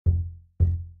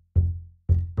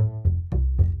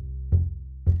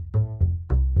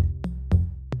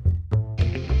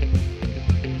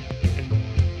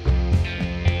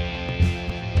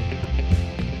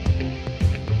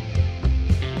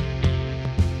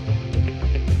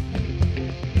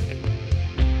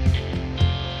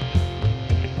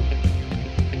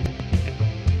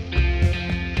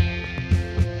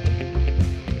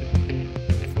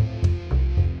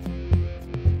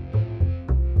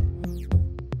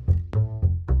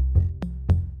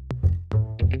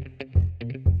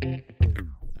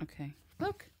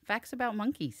Facts about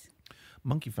monkeys.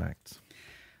 Monkey facts.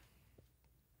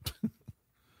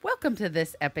 Welcome to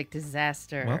this epic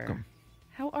disaster. Welcome.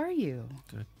 How are you?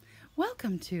 Good.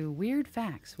 Welcome to Weird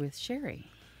Facts with Sherry.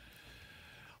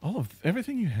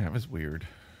 Everything you have is weird.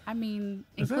 I mean,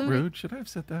 Is that rude? Should I have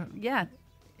said that? Yeah.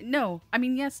 No. I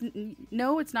mean, yes.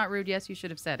 No, it's not rude. Yes, you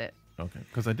should have said it. Okay,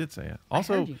 because I did say it. I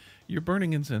Also, heard you. you're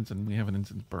burning incense, and we have an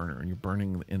incense burner, and you're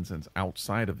burning the incense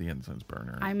outside of the incense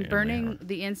burner. I'm and burning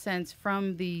the incense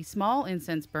from the small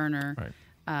incense burner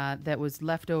Right. that was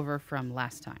left over from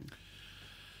last time.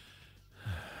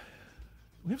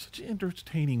 We have such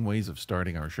entertaining ways of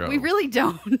starting our show. We really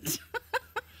don't.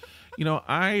 You know,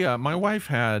 my wife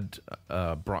had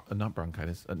not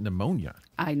bronchitis, pneumonia.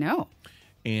 I know.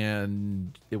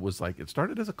 And it was like, it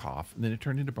started as a cough, and then it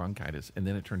turned into bronchitis, and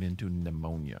then it turned into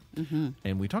pneumonia. Mm-hmm.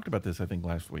 And we talked about this, I think,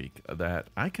 last week, that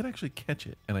I could actually catch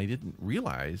it, and I didn't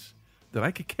realize that I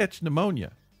could catch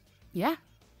pneumonia. Yeah.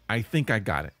 I think I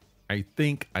got it. And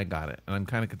I'm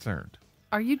kind of concerned.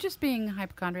 Are you just being a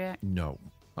hypochondriac? No.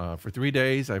 For 3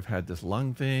 days, I've had this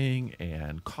lung thing,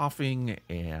 and coughing,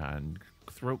 and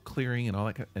throat clearing, and all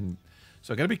that. And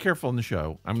so I got to be careful in the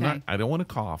show. I don't want to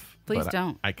cough. Please but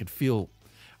don't. I could feel.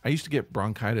 I used to get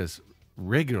bronchitis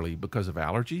regularly because of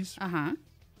allergies. Uh-huh.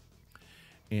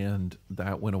 And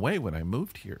that went away when I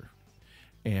moved here.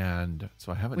 And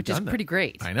so I haven't Which done is that. pretty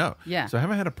great. I know. Yeah. So I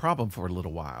haven't had a problem for a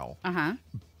little while. Uh-huh.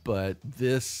 But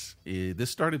this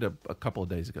started a couple of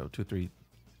days ago, 2 or 3,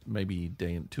 maybe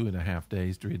 2.5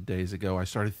 days, 3 days ago. I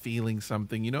started feeling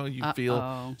something. You know, you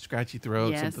feel scratchy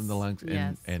throat, Yes. something in the lungs.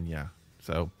 And yeah.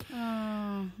 So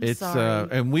it's sorry.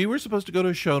 And we were supposed to go to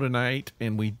a show tonight,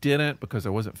 and we didn't because I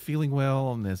wasn't feeling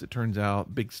well. And as it turns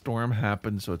out, big storm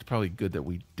happened, so it's probably good that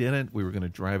we didn't. We were going to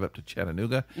drive up to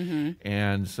Chattanooga,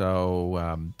 and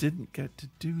so didn't get to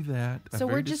do that. So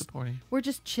Very disappointing. We're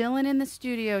just chilling in the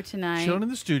studio tonight. Chilling in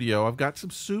the studio. I've got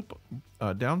some soup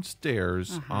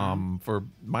downstairs. For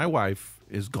my wife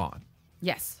is gone.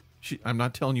 Yes. I'm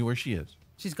not telling you where she is.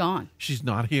 She's gone. She's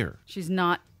not here. She's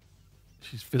not.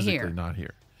 She's physically Here. not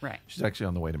here. Right. She's actually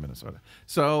on the way to Minnesota.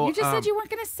 So You just said you weren't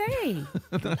going to say.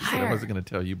 That's what I wasn't going to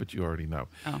tell you, but you already know.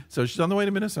 Oh. So she's on the way to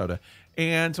Minnesota,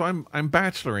 and so I'm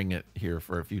bacheloring it here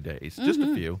for a few days, just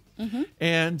a few. Mm-hmm.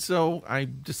 And so I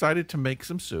decided to make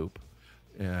some soup,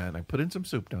 and I put in some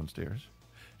soup downstairs.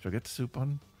 So I get the soup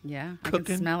on. Yeah, cooking. I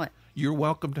can smell it. You're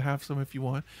welcome to have some if you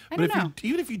want. I But don't know.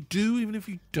 even if you do, even if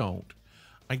you don't,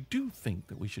 I do think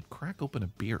that we should crack open a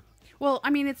beer. Well,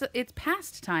 I mean, it's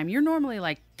past time. You're normally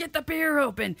like, get the beer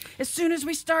open. As soon as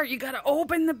we start, you got to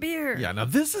open the beer. Yeah, now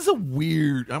this is a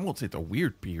weird, I won't say it's a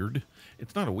weird beard.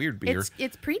 It's not a weird beer.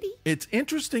 It's pretty. It's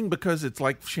interesting because it's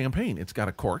like champagne. It's got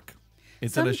a cork.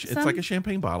 It's like a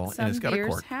champagne bottle, and it's got a cork.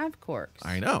 Some beers have corks.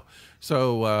 I know.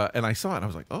 So, and I saw it, and I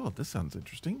was like, oh, this sounds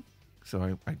interesting.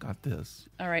 So I got this.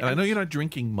 All right. And I know you're not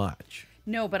drinking much.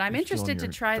 No, but I'm You're still interested on to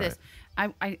your try diet. this.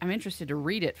 I'm interested to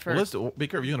read it Well, first. be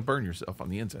careful. You're going to burn yourself on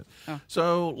the incense. Oh.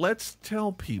 So let's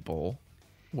tell people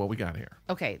what we got here.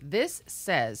 Okay, this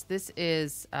says this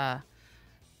is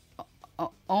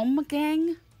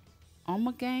Omegang.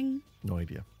 No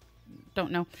idea.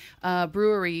 Don't know.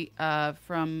 Brewery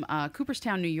from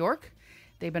Cooperstown, New York.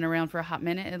 They've been around for a hot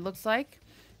minute, it looks like.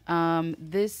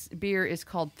 This beer is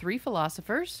called Three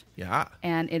Philosophers. Yeah.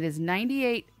 And it is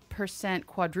 98%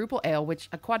 quadruple ale, which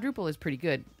a quadruple is pretty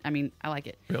good. I mean, I like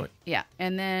it. Really? Yeah.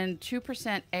 And then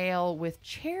 2% ale with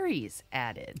cherries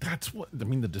added. That's what, I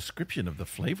mean, the description of the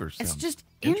flavors It's sounds just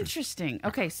interesting.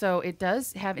 Okay, so it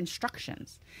does have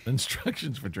instructions.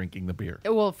 Instructions for drinking the beer.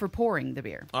 Well, for pouring the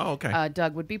beer. Oh, okay.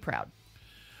 Doug would be proud.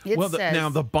 It Well, says, now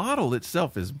the bottle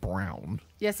itself is brown.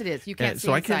 yes, it is. You can't see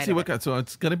so I can't inside see of what. it. So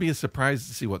it's going to be a surprise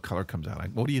to see what color comes out.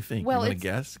 What do you think? Well, you want to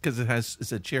it's- guess? Because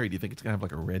it's a cherry. Do you think it's going to have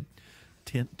like a red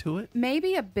tint to it?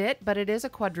 Maybe a bit, but it is a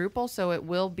quadruple, so it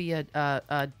will be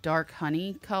a dark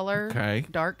honey color. Okay.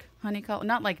 Dark honey color,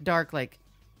 not like dark like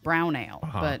brown ale,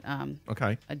 but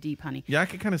Okay. a deep honey. Yeah, I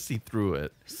can kind of see through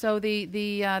it. So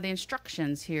the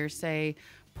instructions here say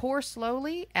pour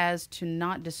slowly as to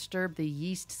not disturb the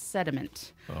yeast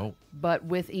sediment, Oh, but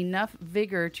with enough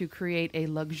vigor to create a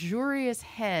luxurious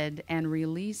head and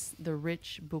release the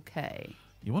rich bouquet.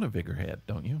 you want a vigor head,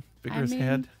 don't you? Vigorous mean,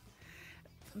 head.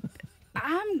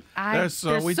 There's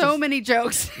we so just- many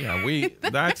jokes. Yeah,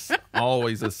 that's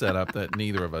always a setup that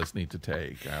neither of us need to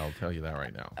take. I'll tell you that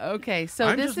right now. Okay, so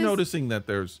I'm this just is noticing that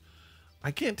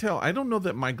I can't tell. I don't know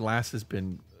that my glass has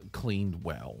been cleaned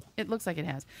well. It looks like it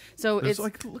has. So There's it's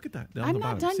like, look at that down I'm the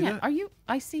not bottom. done See yet. that? Are you?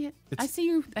 I see it. I It's- see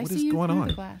you. I what see is you going through on?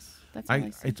 the glass. That's all I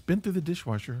see. It's been through the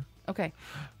dishwasher. Okay.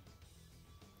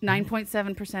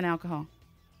 9.7% alcohol.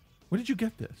 Where did you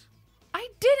get this? I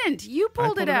didn't. You pulled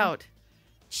pulled it it out? out.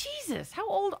 Jesus, how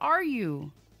old are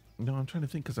you? No, I'm trying to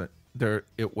think because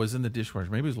it was in the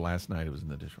dishwasher. Maybe it was last night. It was in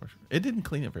the dishwasher. It didn't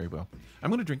clean it very well. I'm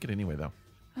going to drink it anyway, though.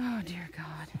 Oh, dear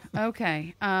God.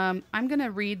 Okay. I'm going to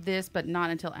read this, but not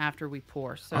until after we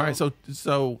pour. So, All right,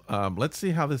 so let's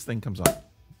see how this thing comes off.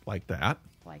 Like that.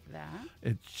 like that.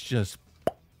 It just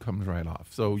comes right off.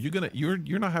 So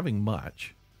you're not having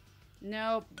much.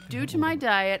 No, due to my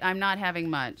diet, I'm not having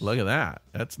much. Look at that.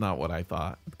 That's not what I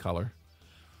thought. The color.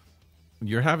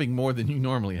 You're having more than you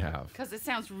normally have. Because it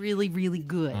sounds really, really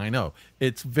good. I know.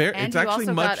 It's very. And it's you actually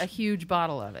also much. got a huge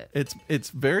bottle of it.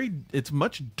 It's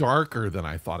much darker than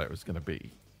I thought it was going to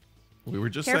be. We were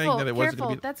just saying that it wasn't going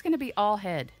to be. That's going to be all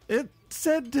head. It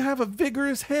said to have a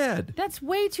vigorous head. That's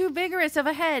way too vigorous of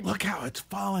a head. Look how it's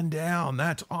fallen down.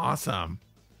 That's awesome.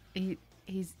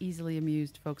 He's easily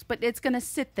amused, folks. But it's going to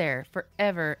sit there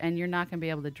forever, and you're not going to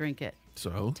be able to drink it.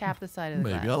 So Tap the side of the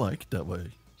maybe glass. I like it that way.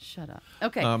 Shut up.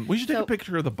 Okay. We should take a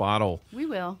picture of the bottle. We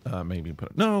will. Maybe put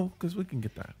it. No, because we can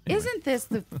get that. Anyway. Isn't this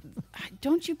the...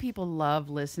 Don't you people love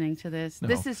listening to this? No.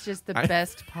 This is just the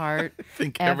best part I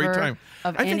think ever every time.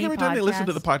 of I think any every time they listen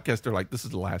to the podcast. podcast, they're like, "This is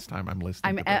the last time I'm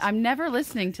listening to this." I'm never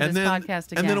listening to this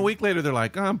podcast again. And then a week later, they're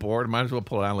like, oh, "I'm bored. Might as well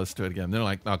pull it out and listen to it again." They're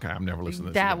like, "Okay, I'm never listening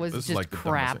to this." That again. was This is just like the dumbest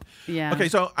crap. thing." Yeah. Okay,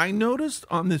 so I noticed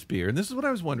on this beer, and this is what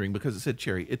I was wondering because it said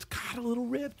cherry. It's got a little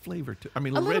red flavor to. I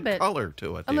mean, A little red bit. color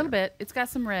to it. A little bit. It's got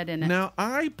some red in it. Now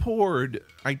I poured.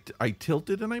 I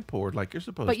tilted and I poured like you're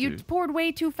supposed But to. you poured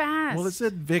way too fast. Well, it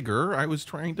said vigor. I was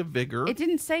trying to vigor. It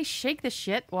didn't say shake the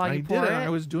shit while I you pour did it. it. I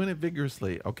was doing it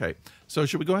vigorously. Okay, so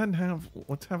should we go ahead and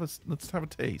let's have a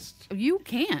taste. You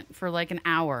can't for like an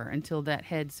hour until that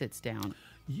head sits down.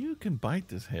 You can bite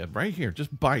this head right here.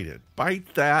 Just bite it.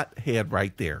 Bite that head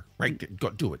right there. Right there. Go,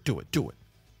 do it.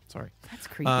 Sorry. That's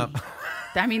creepy.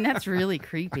 I mean, that's really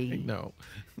creepy. No.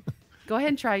 Go ahead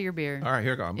and try your beer. All right,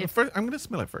 here we go. I'm going to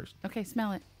smell it first. Okay,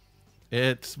 smell it.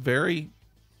 It's very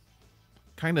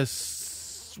kind of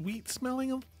sweet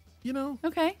smelling,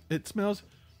 Okay. It smells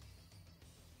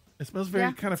very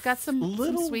Yeah, kind of it's got some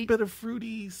little sweet- bit of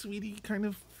fruity, sweety kind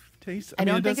of taste. I mean,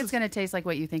 don't it think it's doesn't- going to taste like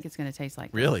what you think it's going to taste like.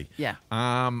 Really? Yeah.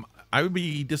 I would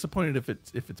be disappointed if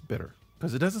it's bitter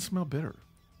because it doesn't smell bitter.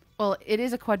 Well, it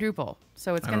is a quadruple,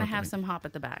 so it's I going don't to know have what some hop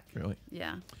at the back. Really?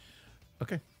 Yeah.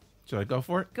 Okay. Should I go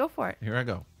for it? Go for it. Here I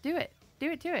go. Do it.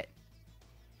 Do it.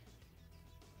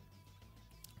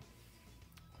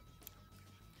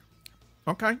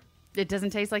 Okay. It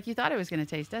doesn't taste like you thought it was going to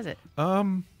taste, does it?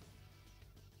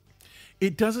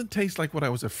 It doesn't taste like what I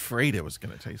was afraid it was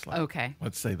going to taste like. Okay.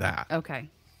 Let's say that. Okay.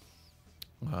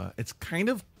 It's got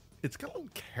a little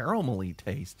caramelly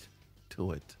taste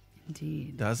to it,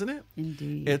 Indeed. doesn't it?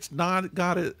 Indeed. It's not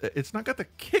got the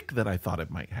kick that I thought it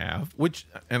might have,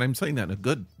 and I'm saying that in a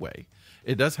good way.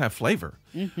 It does have flavor,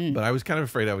 but I was kind of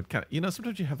afraid I would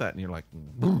sometimes you have that and you're like,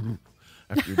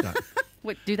 after you're done.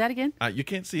 What? Do that again? You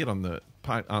can't see it on the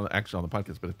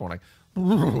podcast, but it's more like,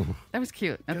 That was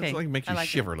cute. Okay. it's like makes you I like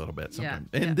shiver it. a little bit Yeah, sometimes.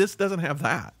 And yeah. this doesn't have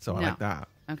that, so I No. like that.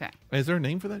 Okay. Is there a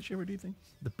name for that shiver, do you think?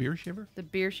 The beer shiver? The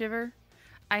beer shiver.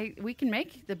 We can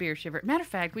make the beer shiver. Matter of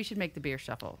fact, we should make the beer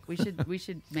shuffle. We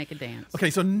should make a dance. Okay,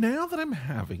 so now that I'm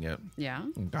having it, Yeah.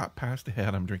 and got past the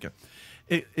head, I'm drinking.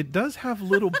 It does have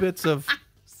little bits of.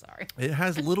 Sorry. It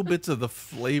has little bits of the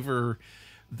flavor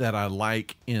that I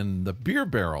like in the beer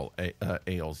barrel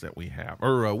ales that we have,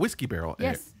 or whiskey barrel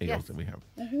Yes, ales yes. that we have.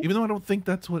 Even though I don't think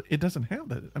that's what it doesn't have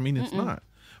that. I mean, it's not,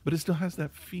 but it still has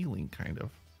that feeling, kind of.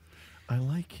 I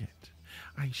like it.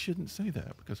 I shouldn't say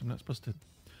that because I'm not supposed to.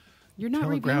 You're not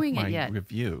telegraph reviewing my it yet.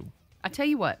 review. I tell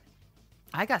you what.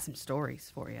 I got some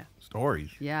stories for you. Stories.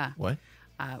 Yeah. What?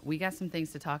 We got some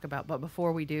things to talk about, but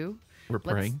before we do, We're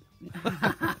let's- praying.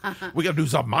 We got to do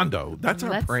Zabmando. That's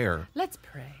our prayer. Let's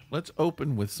pray. Let's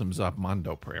open with some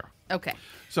Zabmando prayer. Okay.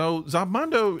 So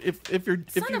Zabmando, if you're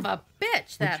Son of a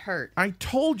bitch, that hurt. I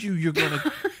told you you're gonna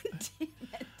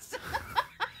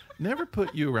never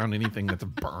put you around anything that's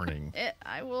burning.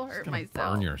 I will hurt Gonna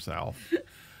myself. burn yourself.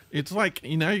 It's like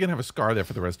now you're gonna have a scar there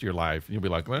for the rest of your life. You'll be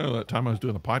like, well, that time I was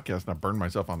doing the podcast and I burned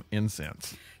myself on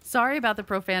incense. Sorry about the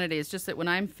profanity. It's just that when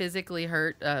I'm physically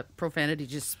hurt, profanity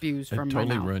just spews It from totally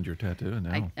my mouth. ruined your tattoo.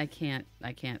 Now I can't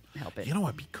help it. you know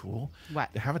what'd be cool?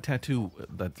 What? To have a tattoo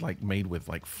that's like made with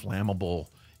like flammable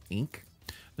ink.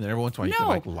 And then every once in a while you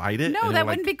No. can like light it. No, and that it'll,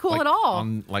 wouldn't like- be cool like at all.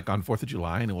 On 4th of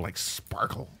July, and it will like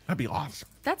sparkle. That'd be awesome.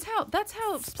 That's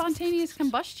how spontaneous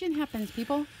combustion happens,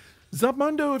 people.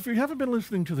 Zabmando, if you haven't been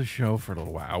listening to the show for a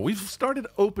little while, we've started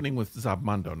opening with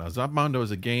Zabmando. Now, Zabmando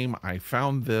is a game. I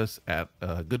found this at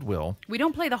Goodwill. We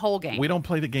don't play the whole game. We don't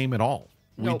play the game at all.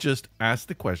 We Nope. just ask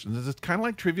the questions. It's kind of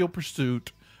like Trivial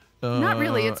Pursuit. Not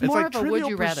really. It's more like of a would Trivial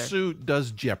you rather. Pursuit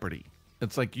does Jeopardy.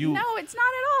 It's like you. No, it's not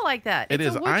at all like that. It It's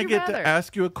is. a would I you get rather. to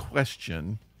ask you a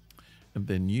question, and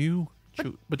then you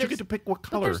choose. But you get to pick what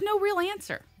But color. there's no real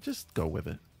answer. Just go with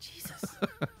it. Jesus.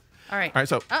 All right. All right,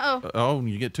 so Uh-oh.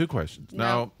 You get 2 questions.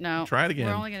 No. Try it again.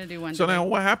 We're only going to do one So today. now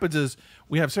what happens is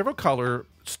we have several color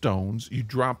stones. You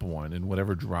drop one, and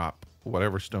whatever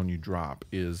stone you drop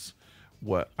is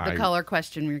what The color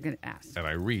question we were going to ask. and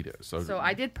I read it. So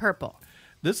I did purple.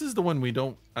 This is the one we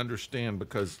don't understand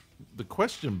because the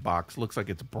question box looks like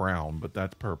it's brown, but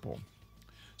that's purple.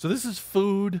 So this is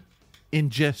food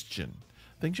ingestion.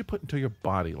 Things you put into your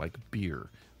body like beer,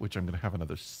 which I'm going to have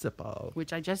another sip of.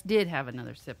 Which I just did have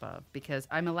another sip of because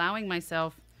I'm allowing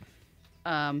myself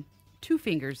 2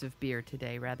 fingers of beer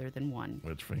today rather than 1.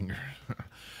 Which finger?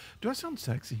 Do I sound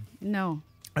sexy? No,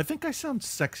 I think I sound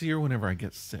sexier whenever I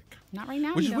get sick. not right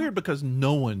now. Which you is don't. weird because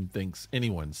no one thinks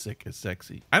anyone sick is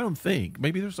sexy. I don't think.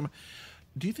 Maybe there's some.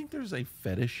 Do you think there's a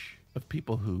fetish of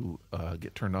people who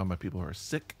get turned on by people who are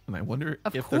sick? And I wonder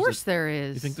Of if course there's there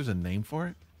is. You think there's a name for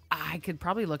it? I could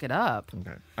probably look it up.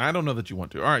 Okay. I don't know that you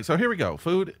want to. All right. So here we go.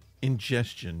 Food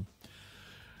ingestion.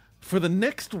 For the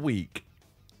next week,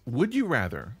 would you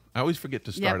rather? I always forget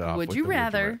to start Yep, off. would with you the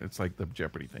rather? It's like the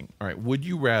Jeopardy thing. All right. Would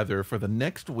you rather for the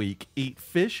next week eat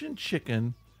fish and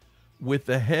chicken with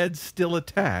the head still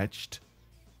attached,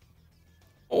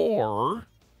 or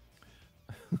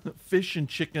fish and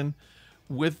chicken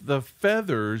with the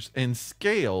feathers and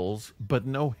scales but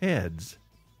no heads?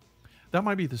 That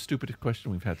might be the stupidest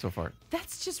question we've had so far.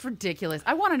 That's just ridiculous.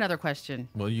 I want another question.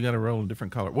 Well, you got to roll a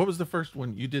different color. What was the first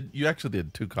one you did? You actually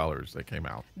did 2 colors that came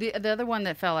out. The other one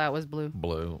that fell out was blue.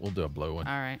 Blue. We'll do a blue one.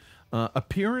 All right.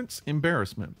 Appearance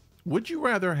embarrassment. Would you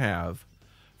rather have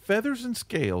feathers and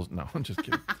scales? No, I'm just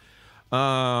kidding.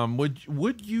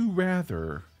 Would you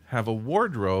rather have a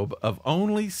wardrobe of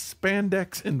only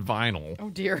spandex and vinyl, Oh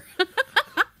dear.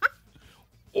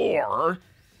 or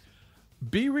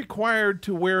be required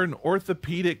to wear an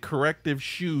orthopedic corrective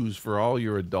shoes for all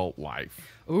your adult life?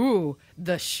 Ooh,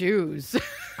 the shoes.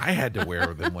 I had to wear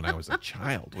them when I was a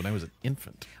child, when I was an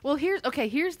infant. Well, here's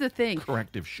the thing.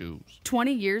 Corrective shoes.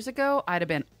 20 years ago, I'd have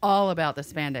been all about the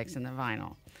spandex and the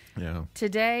vinyl. Yeah.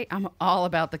 Today, I'm all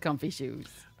about the comfy shoes.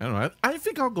 I don't know. I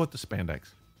think I'll go with the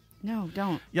spandex. No,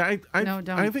 don't. Yeah, No,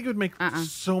 don't. I think it would make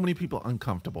so many people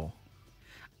uncomfortable.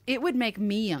 It would make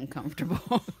me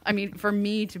uncomfortable. I mean, for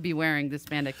me to be wearing the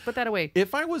spandex. Put that away.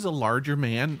 If I was a larger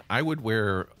man, I would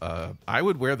wear the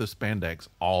spandex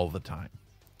all the time.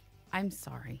 I'm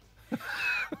sorry.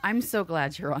 I'm so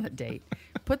glad you're on a date.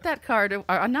 Put that card,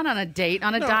 or not on a date,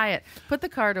 on a diet. Put the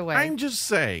card away. I'm just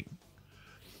saying,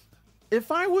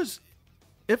 if I was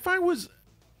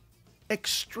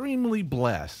extremely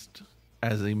blessed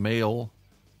as a male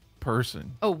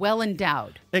person, Oh, well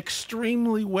endowed.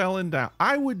 extremely well endowed,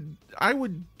 I would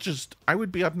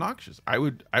be obnoxious. I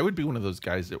would be one of those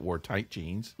guys that wore tight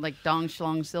jeans. Like Dong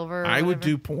Schlong Silver. Or I would whatever.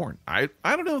 do porn. I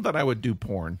don't know that I would do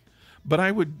porn, but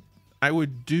I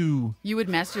would do. You would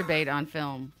masturbate on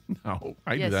film. No,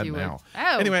 I Yes, do that you would. now.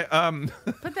 Oh. Anyway,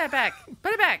 Put that back.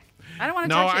 Put it back. I don't want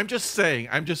to no, touch it.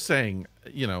 I'm just saying.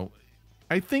 You know,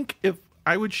 I think if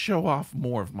I would show off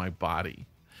more of my body,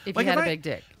 If Like, you had if a I- big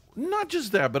dick. not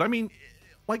just that, but I mean,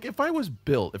 like if I was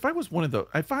built, if I was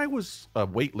a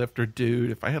weightlifter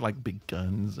dude, if I had like big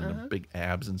guns and big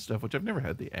abs and stuff, which I've never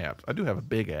had the abs. I do have a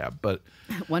big ab, but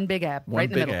One big ab. one right in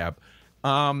the big middle.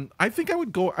 ab. I think I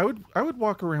would go. I would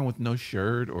walk around with no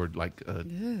shirt or like a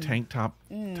tank top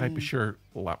type of shirt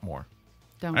a lot more.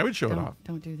 Don't, I would show it don't- off.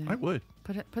 Don't do that. I would.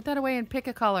 Put that away and pick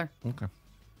a color. Okay.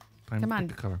 Time Come to on.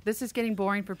 pick the color. This is getting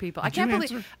boring for people. Did I can't you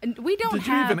believe answer? we don't Did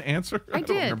have you even answer? I don't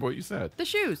did. remember what you said. the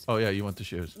shoes. Oh yeah, you want the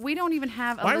shoes. We don't even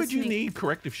have a Why would you listening- need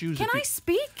corrective shoes? Can if I you,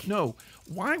 speak? No.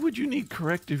 Why would you need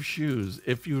corrective shoes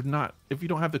if you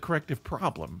don't have the corrective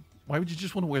problem? Why would you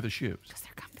just want to wear the shoes? Because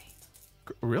they're comfy.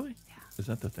 Really? Yeah. Is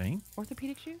that the thing?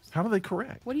 Orthopedic shoes? How do they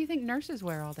correct? What do you think nurses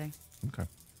wear all day? Okay.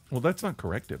 Well, that's not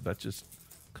corrective. That's just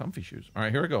comfy shoes. All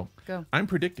right, here we go. Go. I'm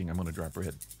predicting I'm going to drop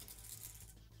red.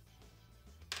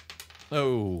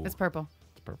 Oh, It's purple.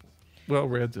 it's purple. Well,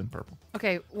 red's in purple.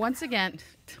 Okay, once again,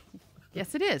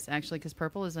 yes, it is actually because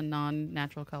purple is a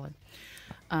non-natural color.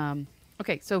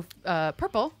 Okay, so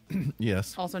purple,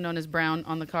 Yes. also known as brown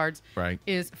on the cards, Right.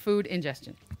 is food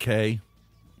ingestion. Okay.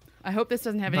 I hope this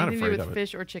doesn't have Not anything to do afraid with of it.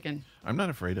 fish or chicken. I'm not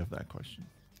afraid of that question.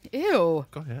 Ew.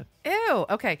 Go ahead. Ew.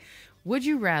 Okay. Would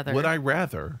you rather Would I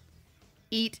rather?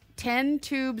 eat 10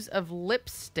 tubes of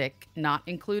lipstick, not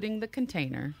including the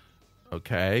container,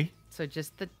 Okay. so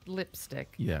just the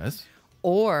lipstick, Yes.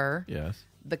 or Yes.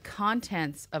 the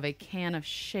contents of a can of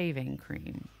shaving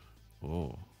cream?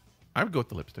 Oh, I would go with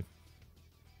the lipstick.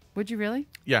 Would you really?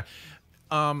 Yeah.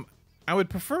 I would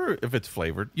prefer if it's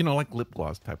flavored, like lip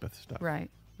gloss type of stuff. Right.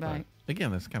 But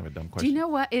again, that's kind of a dumb Do question. you know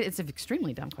what? It's an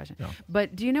extremely dumb question. Yeah.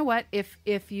 But do you know what? If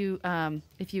you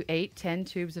ate 10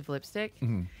 tubes of lipstick,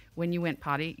 Mm-hmm. when you went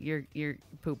potty, your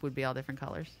poop would be all different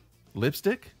colors.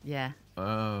 Lipstick? Yeah.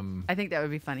 I think that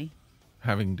would be funny.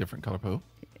 Having different color poo?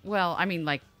 Well, I mean,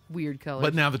 like weird colors.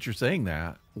 But now that you're saying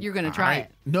that, You're gonna try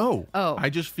it. No. Oh. I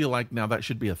just feel like now that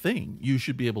should be a thing. You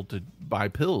should be able to buy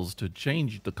pills to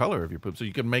change the color of your poop so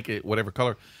you can make it whatever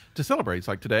color to celebrate. It's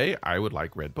like today, I would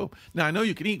like red poop. Now, I know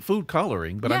you can eat food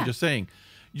coloring, but Yeah. I'm just saying,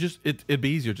 it'd be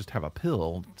easier just to have a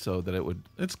pill so that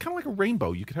it's kind of like a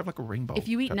rainbow. You could have like a rainbow. If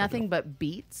you eat type of nothing deal. but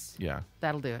beets, Yeah.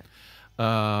 that'll do it.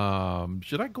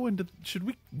 Should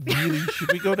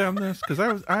we go down this? Because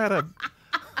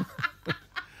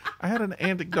I had an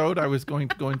anecdote I was going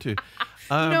to.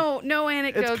 No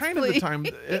anecdotes, It's kind please. of the time,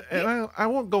 and I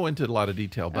won't go into a lot of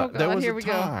detail, but Oh, God, there was here a we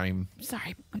go. time.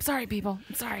 I'm sorry, people.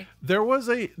 I'm sorry. There was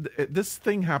this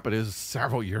thing happened is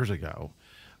several years ago.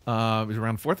 It was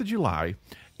around 4th of July,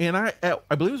 and I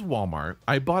believe it was Walmart.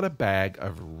 I bought a bag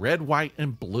of red, white,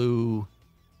 and blue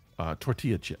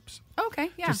tortilla chips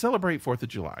Okay, yeah. to celebrate 4th of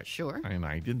July. Sure. And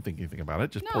I didn't think anything about it.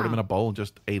 Just No. poured them in a bowl and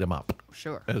just ate them up.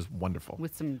 Sure. It was wonderful.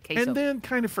 With some queso. And then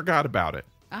kind of forgot about it.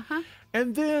 Uh-huh.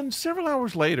 And then several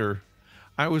hours later,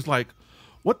 I was like,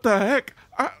 what the heck?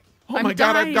 Oh I'm my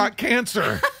God, I've dying. got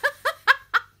cancer.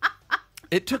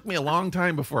 It took me a long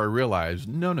time before I realized,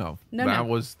 no. That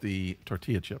was the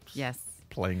tortilla chips. Yes.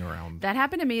 Playing around. That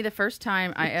happened to me the first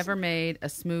time I ever made a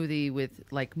smoothie with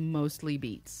like mostly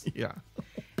beets. Yeah.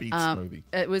 Beet smoothie.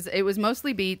 It was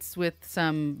mostly beets with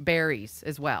some berries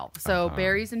as well. So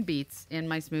berries and beets in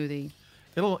my smoothie.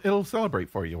 It'll celebrate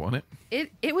for you, won't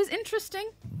it? It was interesting.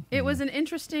 It was an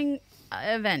interesting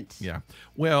event. Yeah.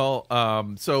 Well,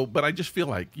 but I just feel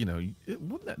like,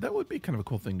 that would be kind of a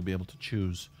cool thing to be able to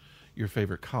choose your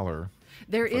favorite color.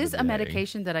 There for the is a day.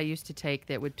 medication that I used to take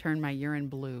that would turn my urine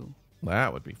blue.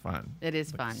 That would be fun. It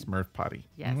is Like fun. Smurf potty.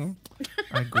 Yes. Mhm.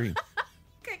 I agree.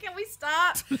 Okay, can we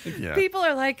stop? Yeah. People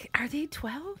are like, are they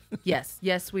 12?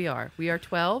 Yes, we are. We are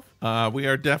 12. We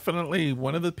are definitely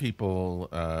one of the people,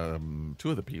 two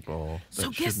of the people that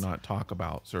So should guess- not talk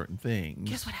about certain things.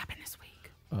 Guess what happened this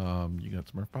week? You got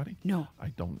Smurf potty? No. I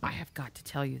don't. I have got to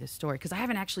tell you this story because I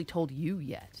haven't actually told you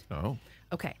yet. Oh.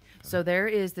 Okay, so there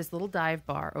is this little dive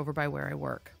bar over by where I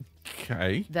work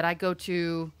Okay. that I go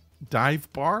to.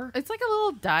 Dive bar? It's like a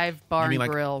little dive bar You mean and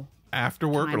like grill. After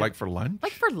work or Kinda. like for lunch?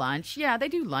 Like for lunch. Yeah, they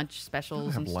do lunch I don't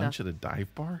specials have and lunch stuff. at a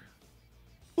dive bar?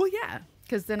 Well, yeah,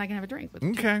 because then I can have a drink with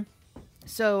it. Okay.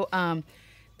 So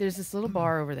there's this little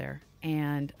bar over there,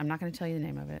 and I'm not going to tell you the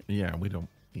name of it. Yeah, we don't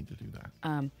need to do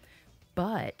that.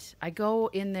 But I go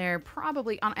in there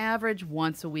probably on average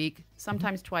once a week,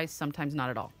 sometimes twice, sometimes not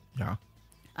at all. Yeah.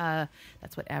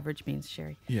 That's what average means,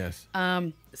 Sherry. Yes.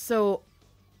 So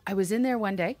I was in there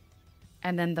one day,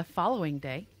 and then the following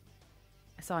day,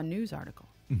 I saw a news article.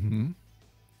 Mm-hmm.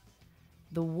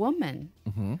 The woman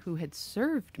who had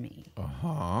served me,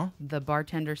 Uh-huh. the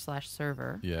bartender /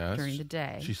 server, Yes. during the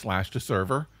day. She slashed a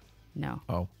server? No,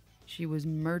 Oh. she was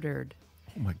murdered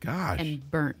Oh my gosh. and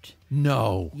burnt.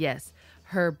 No. Yes.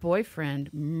 Her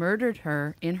boyfriend murdered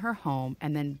her in her home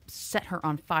and then set her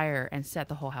on fire and set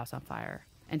the whole house on fire.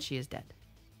 And she is dead.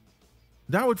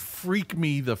 That would freak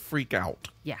me the freak out.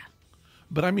 Yeah.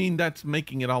 But I mean, that's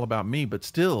making it all about me. But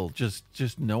still, just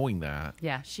knowing that,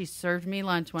 Yeah. She served me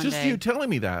lunch one just day. you telling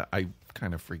me that, I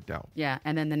kind of freaked out. Yeah.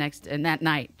 And then that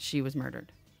night, she was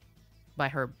murdered by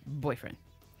her boyfriend.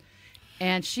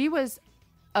 And she was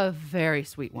a very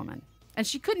sweet woman. And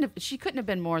she couldn't have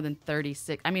been more than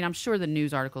 36. I mean, I'm sure the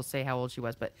news articles say how old she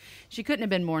was, but she couldn't have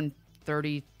been more than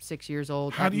 36 years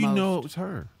old. How at do you know it most. was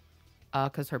her?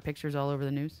 Because her picture's all over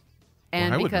the news. Well,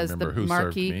 And I wouldn't because the remember who served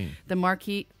marquee,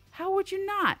 me. how would you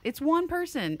not? It's one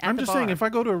person at I'm the just bar. saying, if I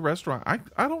go to a restaurant,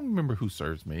 I don't remember who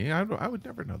serves me. I would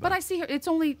never know that. But I see her.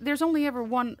 There's only ever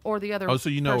one or the other. Oh, so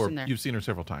you know her? person there. You've seen her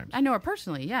several times. I know her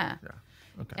personally, yeah. Yeah.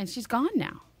 Okay. And she's gone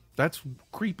now. That's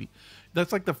creepy.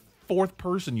 That's like the fourth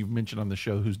person you've mentioned on the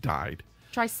show who's died.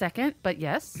 Try second, but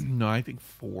yes, No, I think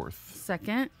fourth.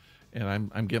 second.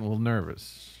 And I'm getting a little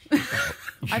nervous.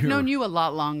 I've known you a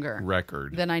lot longer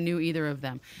record. than I knew either of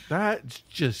them. That's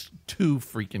just too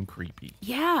freaking creepy.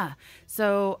 Yeah.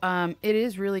 So it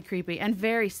is really creepy and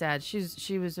very sad.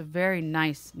 She was a very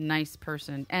nice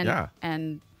person. And Yeah.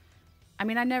 and I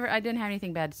mean I didn't have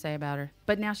anything bad to say about her.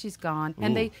 But now she's gone.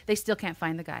 And Ooh. they still can't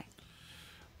find the guy.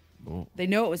 Well, They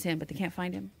know it was him, but they can't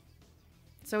find him.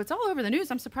 So it's all over the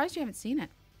news. I'm surprised you haven't seen it.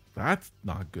 that's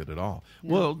not good at all.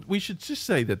 Well, we should just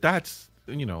say that's,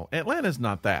 Atlanta's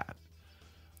not that.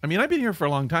 I mean, I've been here for a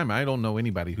long time. I don't know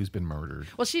anybody who's been murdered.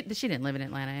 Well, she didn't live in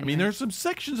Atlanta anyway. I mean, there's some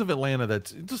sections of Atlanta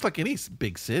that's just like any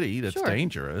big city that's Sure.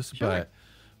 dangerous. Sure.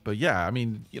 But yeah, I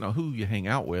mean, who you hang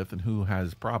out with and who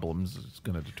has problems is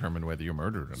going to determine whether you're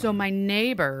murdered or So not. my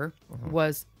neighbor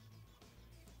was,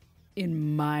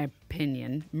 in my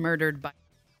opinion, murdered by,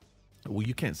 Well,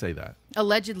 you can't say that.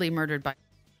 allegedly murdered by.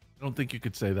 I don't think you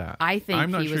could say that. I think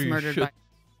I'm not he sure was you murdered should.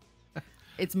 by.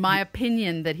 It's my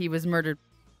opinion that he was murdered.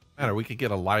 Matter. We could get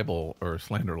a libel or a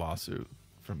slander lawsuit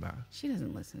from that. She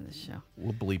doesn't listen to this show.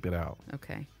 We'll bleep it out.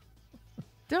 Okay.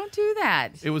 Don't do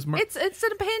that. It was it's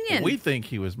an opinion. We think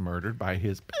he was murdered by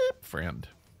his friend.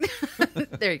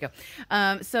 There you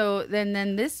go. So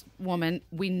then this woman,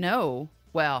 we know,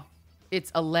 well,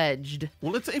 it's alleged.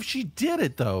 Well, if she did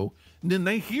it though, and then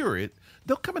they hear it,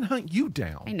 they'll come and hunt you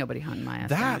down. Ain't nobody hunting my ass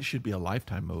That down. should be a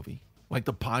Lifetime movie, like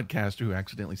the podcaster who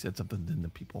accidentally said something, then the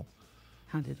people.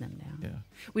 Hunted them down.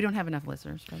 Yeah. We don't have enough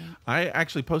listeners for that. I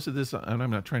actually posted this, and I'm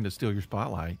not trying to steal your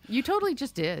spotlight, You totally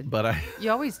just did. but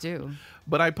You always do.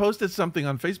 I posted something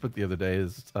on Facebook the other day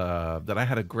that I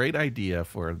had a great idea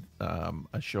for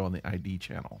a show on the ID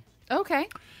channel. Okay.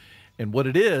 And what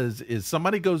it is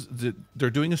somebody goes, they're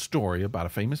doing a story about a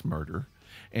famous murder,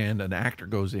 and an actor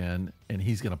goes in and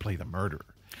he's going to play the murderer.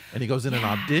 And he goes in and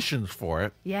auditions for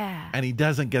it. Yeah. And he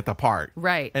doesn't get the part.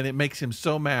 Right. And it makes him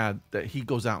so mad that he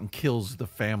goes out and kills the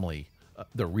family,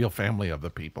 the real family of the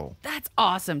people. That's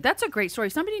awesome. That's a great story.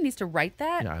 Somebody needs to write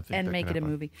that Yeah, I think and that make could it a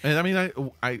happen. movie. And I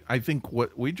mean, I think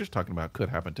what we're just talking about could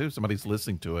happen too. Somebody's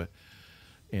listening to it,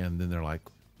 and then they're like,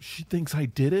 "She thinks I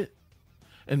did it."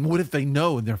 And what if they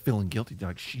know and they're feeling guilty? They're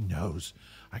like, "She knows.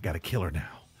 I got to kill her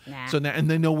now." Nah. So now, and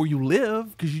they know where you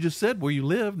live because you just said where you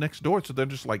live next door. So they're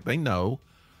just like, they know.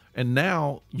 And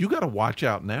now you got to watch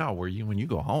out now when you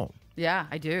go home, Yeah,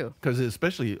 I do. because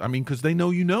because they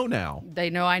know now. They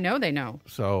know I know they know.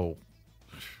 So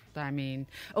I mean,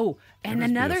 oh, and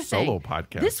must be a another solo thing.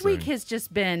 podcast This week thing. has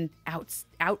just been out.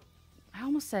 I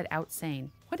almost said outsane.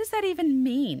 What does that even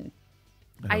mean?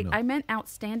 I don't know. I meant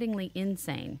outstandingly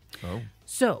insane. Oh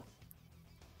So,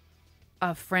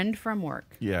 a friend from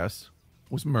work, yes,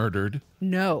 was murdered.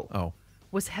 no,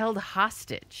 was held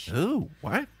hostage Oh,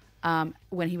 what?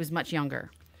 when he was much younger.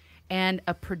 And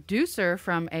a producer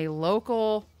from a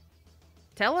local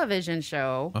television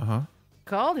show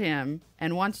called him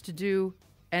and wants to do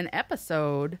an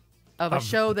episode of a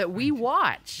show that we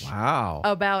watch Wow.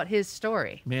 about his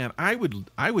story. Man, I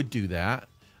would do that.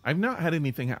 I've not had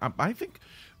anything. I think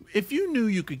if you knew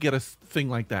you could get a thing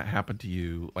like that happen to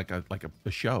you, like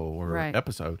a show or Right.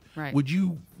 episode, Right. would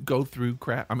you go through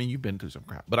crap? I mean, you've been through some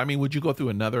crap, but I mean, would you go through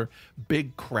another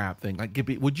big crap thing? Like,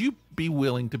 would you be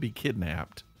willing to be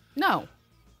kidnapped No.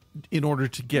 in order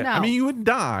to get? No. I mean, you wouldn't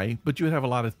die, but you would have a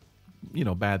lot of,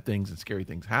 bad things and scary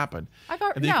things happen. I've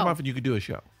already- and then you come no. off and you could do a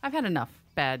show. I've had enough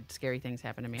bad, scary things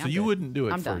happen to me. So I'm you good. wouldn't do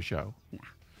it I'm for done. a show. Nah.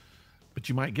 But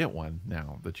you might get one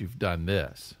now that you've done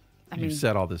this. I You've mean-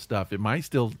 said all this stuff. It might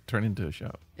still turn into a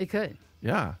show. It could.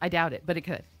 Yeah. I doubt it, but it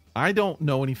could. I don't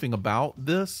know anything about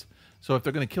this. So if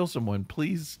they're going to kill someone,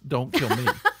 please don't kill me.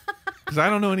 Because I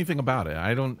don't know anything about it.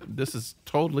 I've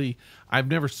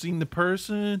never seen the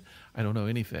person. I don't know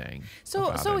anything. So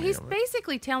about any he's of it.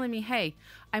 basically telling me, hey,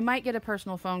 I might get a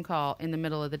personal phone call in the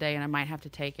middle of the day and I might have to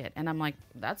take it. And I'm like,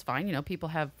 that's fine. People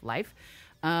have life.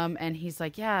 And he's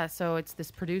like, yeah, so it's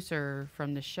this producer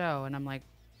from the show. And I'm like,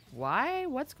 why?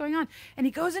 What's going on? And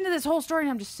he goes into this whole story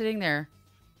and I'm just sitting there,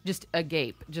 just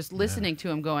agape, just listening to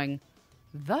him going,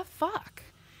 the fuck?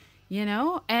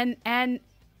 And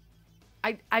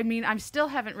I mean, I still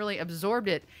haven't really absorbed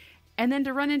it. And then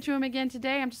to run into him again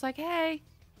today, I'm just like, hey.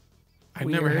 I've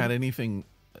never Weird. had anything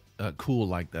cool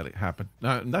like that happen.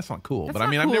 No, that's not cool. That's but I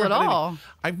not mean, cool I've never at had all.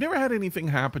 I've never had anything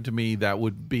happen to me that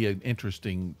would be an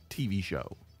interesting TV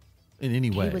show in any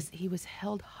way. He was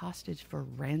held hostage for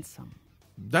ransom.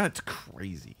 That's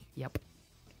crazy. Yep.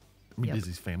 I mean, Yep. does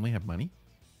his family have money?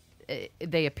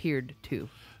 They appeared to.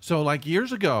 So, like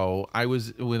years ago,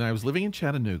 when I was living in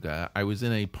Chattanooga, I was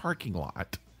in a parking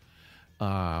lot,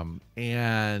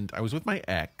 and I was with my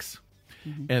ex,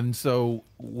 and so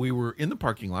we were in the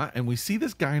parking lot, and we see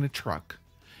this guy in a truck.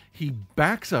 He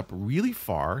backs up really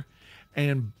far,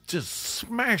 and just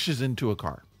smashes into a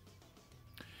car,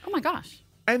 Oh my gosh.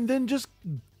 and then just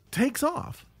takes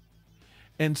off.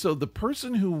 And so the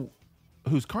person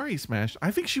whose car he smashed, I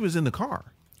think she was in the car.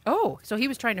 Oh, so he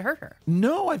was trying to hurt her.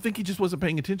 No, I think he just wasn't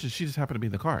paying attention. She just happened to be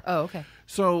in the car. Oh, okay.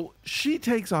 So she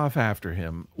takes off after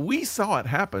him. We saw it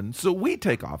happen, so we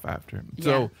take off after him. Yeah.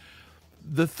 So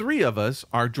the three of us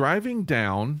are driving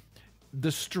down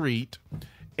the street,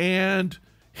 and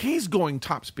he's going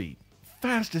top speed,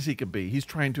 fast as he could be. He's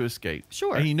trying to escape.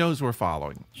 Sure. And he knows we're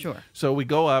following. Sure. So we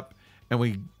go up and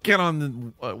we get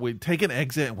on the, we take an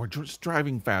exit and we're just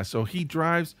driving fast. So he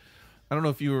drives. I don't know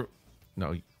if you were,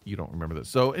 no, you don't remember this.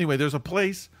 So anyway, there's a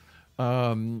place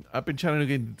up in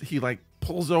Chattanooga. He like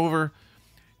pulls over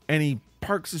and he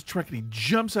parks his truck and he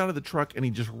jumps out of the truck and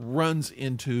he just runs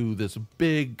into this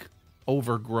big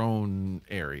overgrown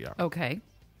area. Okay.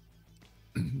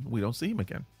 We don't see him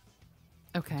again.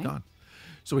 Okay. Gone.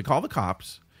 So we call the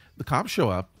cops. The cops show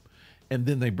up, and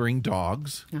then they bring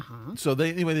dogs. Uh-huh. So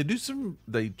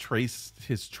they trace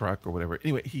his truck or whatever.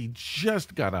 Anyway, he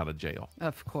just got out of jail.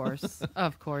 Of course.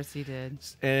 Of course he did.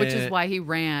 And Which is why he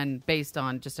ran based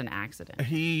on just an accident.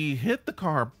 he hit the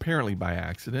car apparently by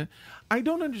accident. I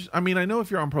don't understand. I mean, I know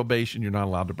if you're on probation, you're not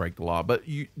allowed to break the law, but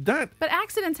But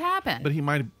accidents happen. But he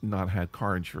might have not had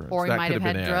car insurance. Or he That might could have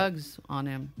had been it. drugs on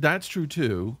him. That's true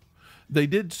too. They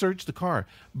did search the car,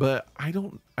 but I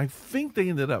think they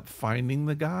ended up finding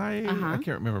the guy. Uh-huh. I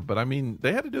can't remember, but I mean,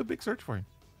 they had to do a big search for him.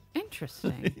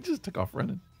 Interesting. He just took off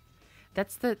running.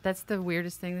 That's the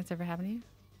weirdest thing that's ever happened to you?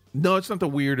 No, it's not the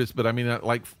weirdest, but I mean,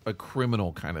 like a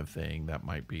criminal kind of thing that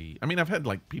might be. I mean, I've had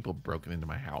like people broken into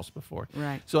my house before.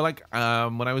 Right. So like when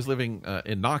I was living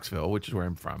in Knoxville, which is where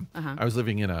I'm from, Uh-huh. I was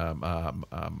living in a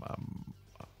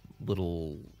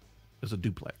little, there's a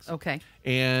duplex. Okay.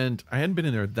 And I hadn't been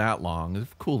in there that long.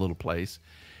 It's a cool little place.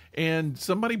 And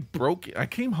I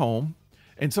came home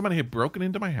and somebody had broken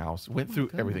into my house, went through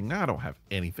everything. Now I don't have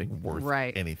anything worth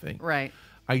anything. Right.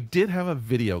 I did have a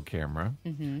video camera.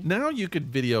 Mm-hmm. Now you could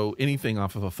video anything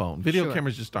off of a phone. Video Sure.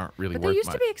 cameras just aren't really But worth they used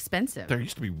much. to be expensive. They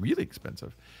used to be really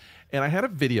expensive. And I had a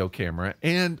video camera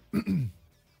and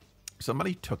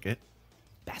somebody took it.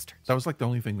 Bastards. That was like the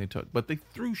only thing they took. But they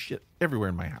threw shit everywhere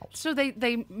in my house. So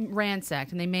they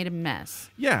ransacked and they made a mess.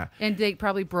 Yeah. And they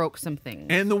probably broke some things.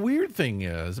 And the weird thing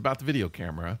is about the video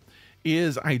camera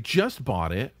is I just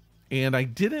bought it and I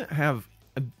didn't have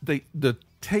the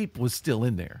tape was still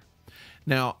in there.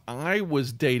 Now, I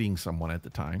was dating someone at the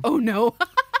time. Oh, no.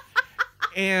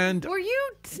 And Were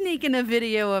you sneaking a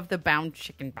video of the bound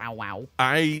chicken bow wow?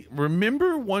 I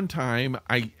remember one time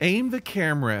I aimed the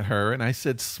camera at her and I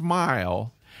said,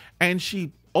 smile. And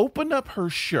she opened up her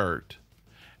shirt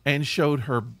and showed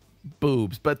her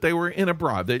boobs, but they were in a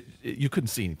bra. You couldn't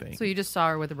see anything. So you just saw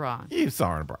her with a bra on. You saw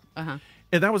her in a bra. Uh-huh.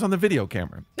 And that was on the video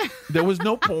camera. There was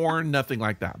no porn, nothing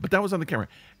like that. But that was on the camera.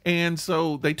 And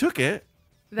so they took it.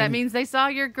 That means they saw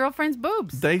your girlfriend's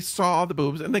boobs. They saw the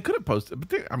boobs, and they could have posted.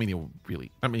 But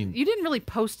You didn't really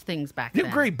post things back they then.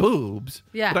 have great boobs.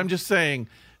 Yeah. But I'm just saying,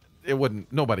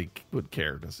 nobody would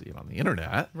care to see it on the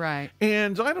internet. Right.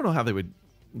 And so I don't know how they would,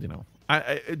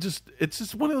 it's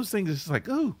just one of those things. It's like,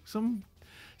 oh, some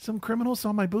criminal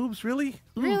saw my boobs. Really?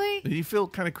 Ooh. Really? And you feel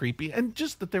kind of creepy, and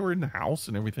just that they were in the house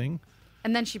and everything.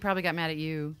 And then she probably got mad at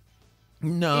you.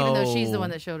 No, Even though she's the one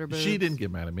that showed her boobs. She didn't get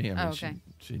mad at me. I mean, okay.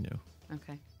 she knew.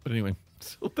 Okay. But anyway,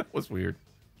 so that was weird.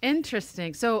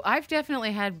 Interesting. So I've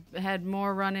definitely had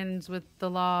more run-ins with the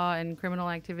law and criminal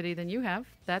activity than you have.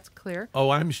 That's clear. Oh,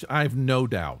 I've no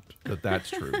doubt that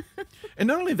that's true. And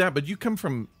not only that, but you come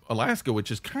from Alaska, which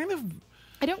is kind of.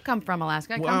 I don't come from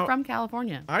Alaska. I come from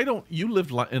California. You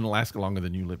lived in Alaska longer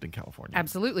than you lived in California.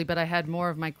 Absolutely, but I had more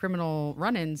of my criminal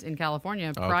run-ins in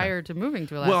California prior to moving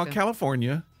to Alaska. Well,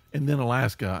 California and then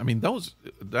Alaska. I mean,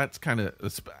 that's kind of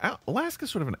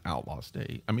Alaska's sort of an outlaw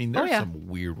state. I mean, there's some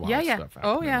weird wild stuff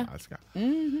happening in Alaska.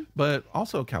 Mm-hmm. But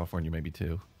also California maybe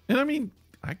too. And I mean,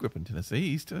 I grew up in Tennessee,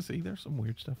 East Tennessee. There's some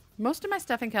weird stuff. Most of my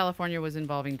stuff in California was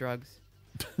involving drugs.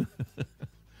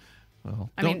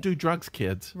 Well, don't do drugs,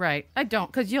 kids. Right. I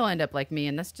don't, because you'll end up like me,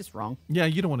 and that's just wrong. Yeah,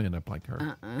 you don't want to end up like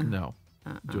her. No.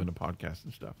 Doing a podcast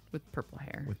and stuff. With purple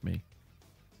hair. With me.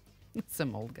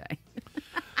 Some old guy.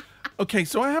 Okay,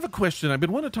 so I have a question. I've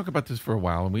been wanting to talk about this for a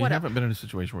while, and we What haven't been in a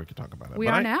situation where we can talk about it. We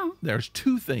are now. There's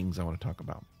two things I want to talk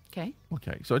about. Okay.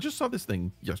 Okay, so I just saw this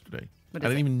thing yesterday. What I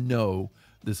is didn't it? even know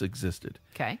this existed.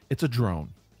 Okay. It's a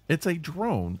drone. It's a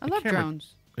drone. I love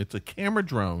drones. It's a camera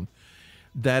drone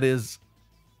that is,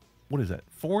 what is that,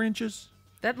 4 inches?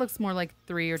 That looks more like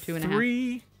 3 or 2.5.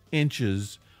 3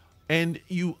 inches, and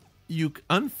you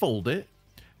unfold it,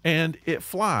 and it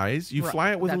flies. You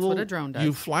fly it with That's a little. what a drone does.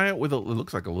 You fly it with it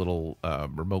looks like a little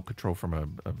remote control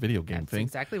from a video game That's thing.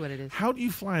 exactly what it is. How do you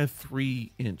fly a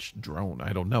 3-inch drone?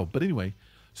 I don't know, but anyway,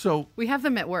 so We have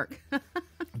them at work.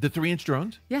 the 3-inch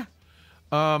drones, Yeah.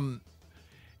 and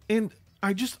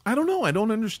I don't know. I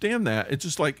don't understand that. It's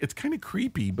just like it's kind of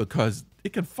creepy because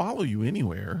it can follow you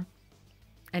anywhere.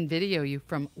 And video you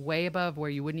from way above where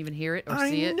you wouldn't even hear it or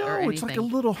see I it know or anything. it's like a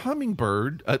little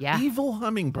hummingbird, an Yeah. evil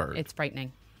hummingbird. It's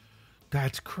frightening.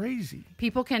 That's crazy.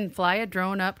 People can fly a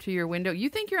drone up to your window. You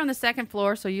think you're on the second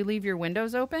floor, so you leave your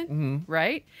windows open,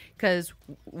 right? Because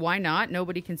why not?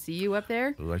 Nobody can see you up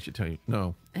there. Oh, I should tell you.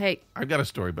 No. Hey. I've got a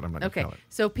story, but I'm not going to Okay. tell it.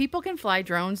 So people can fly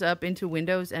drones up into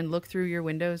windows and look through your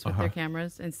windows with their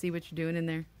cameras and see what you're doing in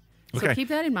there. So Okay. keep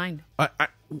that in mind.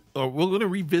 We're going to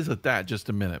revisit that just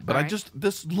a minute. But All I right. just,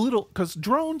 this little, because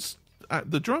drones,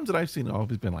 the drones that I've seen have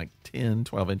always been like 10,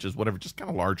 12 inches, whatever, just kind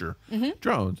of larger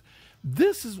drones.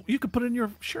 This is, you could put it in your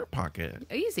shirt pocket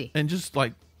Easy. and just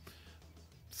like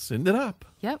send it up.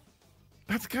 Yep.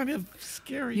 That's kind of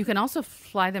scary. You can also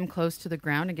fly them close to the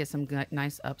ground and get some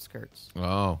nice upskirts,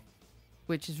 Oh,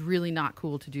 which is really not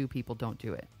cool to do. People don't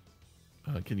do it.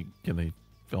 can they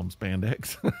film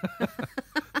spandex?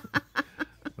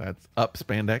 That's up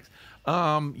spandex.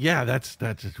 Yeah, that's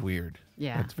just weird.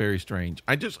 Yeah. That's very strange.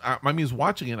 I was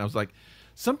watching it and I was like,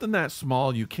 something that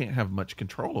small you can't have much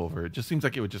control over. It just seems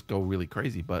like it would just go really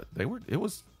crazy, but they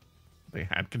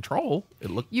had control. It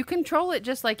looked, You control it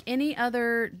just like any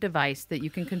other device that you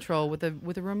can control with a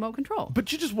remote control.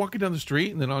 but you're just walking down the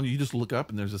street and then you just look up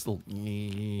and there's this little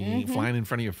flying in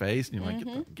front of your face and you're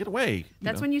like, get away. you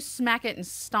That's know? when you smack it and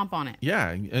stomp on it. Yeah,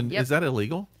 and Yep. is that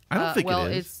illegal? I don't think well,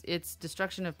 it is. it's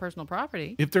destruction of personal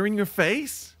property. If they're in your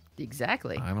face,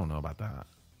 Exactly. I don't know about that.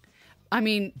 I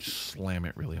mean, Slam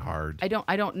it really hard.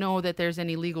 I don't know that there's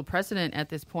any legal precedent at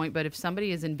this point, but if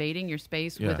somebody is invading your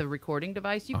space with Yeah. a recording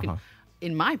device, you can,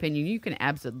 in my opinion, you can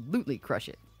absolutely crush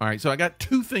it. All right, so I got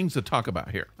two things to talk about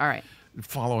here. All right.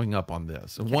 Following up on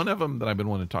this. And one of them that I've been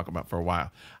wanting to talk about for a while.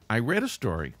 I read a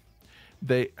story.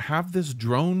 They have this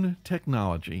drone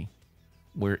technology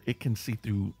where it can see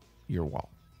through your wall.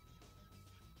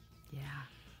 Yeah.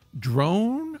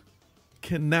 Drone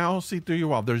can now see through your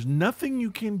wall. There's nothing you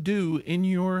can do in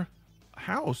your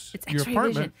house, It's your X-ray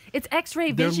apartment. vision. It's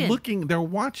X-ray They're vision. they're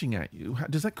watching at you.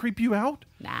 Does that creep you out?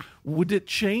 Nah. Would it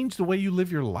change the way you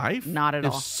live your life? Not at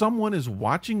all. If someone is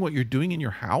watching what you're doing in your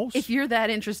house? If you're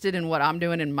that interested in what I'm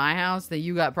doing in my house, then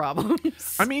you got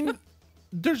problems. I mean,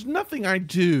 there's nothing I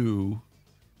do.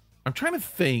 I'm trying to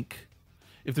think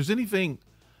if there's anything.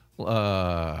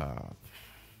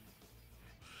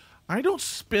 I don't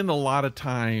spend a lot of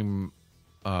time.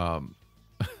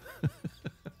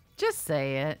 Just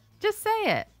say it. Just say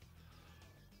it.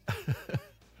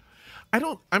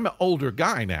 I'm an older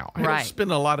guy now. I don't Right.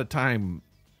 spend a lot of time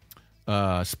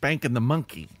spanking the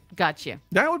monkey. Got you.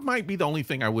 Might be the only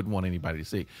thing I wouldn't want anybody to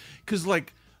see. Because,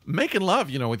 like, making love,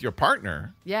 with your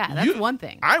partner. Yeah, that's one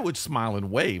thing. I would smile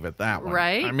and wave at that one.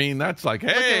 Right? I mean, that's like, hey.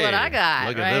 Look at what I got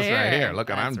Look at right this right here. here. Look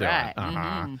what I'm doing. That's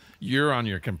right. You're on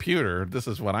your computer. This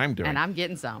is what I'm doing. And I'm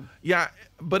getting some. Yeah,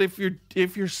 but if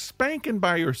you're spanking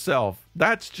by yourself,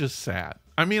 that's just sad.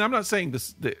 I mean, I'm not saying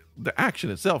the action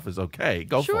itself is okay.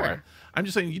 Go for Sure. it. I'm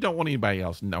just saying you don't want anybody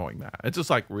else knowing that. It's just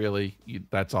like, really,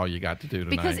 that's all you got to do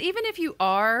tonight. Because even if you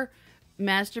are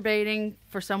masturbating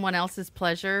for someone else's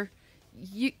pleasure,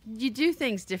 you do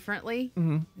things differently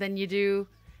than you do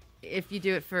if you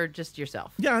do it for just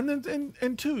yourself. yeah, and then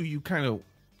and two, you kind of,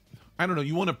 I don't know,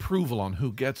 you want approval on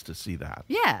who gets to see that.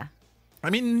 Yeah. I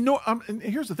mean, no. And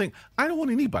here's the thing: I don't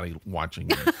want anybody watching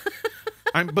me.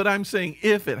 But I'm saying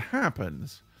if it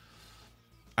happens,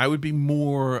 I would be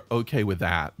more okay with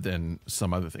that than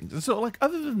some other things. And so, like,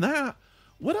 other than that,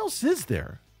 what else is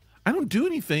there? I don't do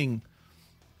anything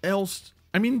else.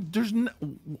 I mean, there's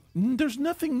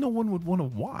nothing no one would want to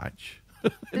watch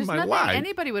in There's my nothing life.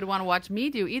 anybody would want to watch me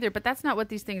do either, but that's not what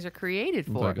these things are created It's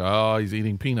for. like, oh, he's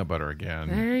eating peanut butter again.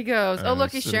 There he goes. Oh,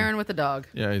 look, he's sitting- sharing with the dog.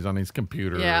 Yeah, he's on his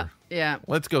computer. Yeah, yeah.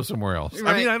 Let's go somewhere else. I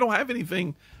Right. mean, I don't have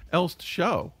anything else to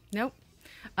show. Nope.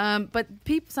 But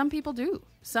some people do.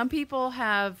 Some people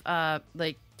have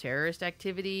like terrorist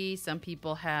activity. Some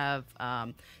people have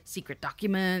secret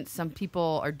documents. Some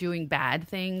people are doing bad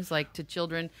things like to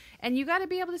children. And you got to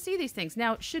be able to see these things.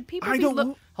 Now, should people I be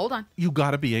don't- Hold on. You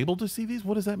got to be able to see these.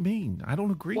 What does that mean? I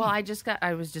don't agree. Well, I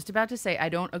was just about to say I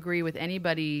don't agree with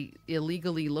anybody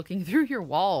illegally looking through your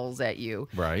walls at you.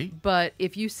 Right. But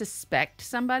if you suspect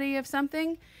somebody of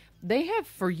something, they have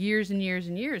for years and years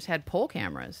and years had poll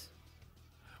cameras.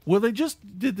 Well, they just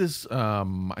did this.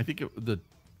 I think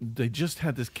they just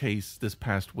had this case this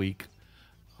past week.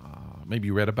 Maybe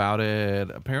you read about it.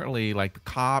 Apparently, like, the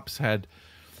cops had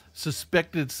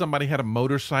suspected somebody had a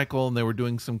motorcycle and they were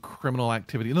doing some criminal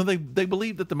activity. They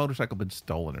believed that the motorcycle had been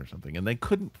stolen or something, and they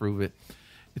couldn't prove it.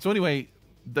 And so anyway,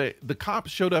 the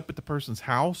cops showed up at the person's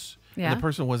house, Yeah. and the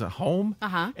person wasn't home,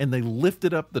 Uh-huh. and they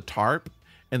lifted up the tarp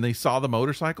and they saw the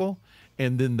motorcycle,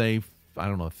 and then they, I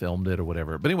don't know, filmed it or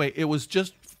whatever. But anyway, it was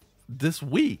just this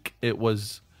week. It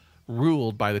was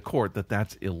ruled by the court that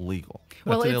that's illegal.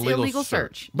 Well, That's an it's illegal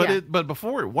search. But Yeah. but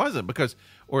before it wasn't, because,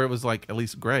 or it was like at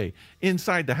least gray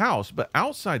inside the house, but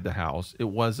outside the house it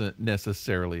wasn't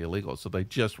necessarily illegal. So they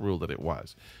just ruled that it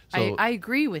was. So I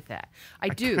agree with that. I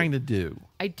do. kind of do.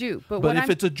 I do. But But what if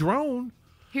it's a drone,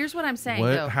 here's what I'm saying,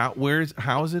 though.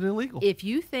 how is it illegal? If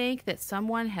you think that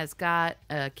someone has got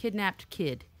a kidnapped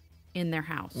kid in their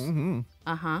house,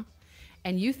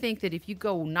 and you think that if you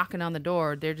go knocking on the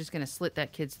door, they're just going to slit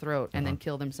that kid's throat and then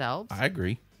kill themselves, I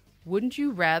agree. wouldn't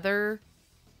you rather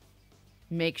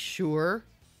make sure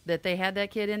that they had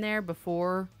that kid in there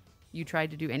before you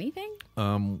tried to do anything?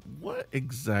 What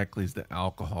exactly is the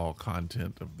alcohol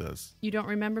content of this? You don't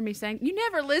remember me saying? You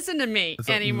never listen to me Is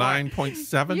it anymore.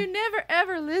 9.7? You never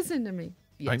ever listen to me.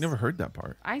 I Yes. never heard that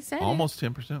part. I said it. Almost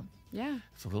 10%. Yeah,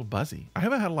 It's a little buzzy. I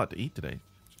haven't had a lot to eat today.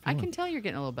 I can tell you're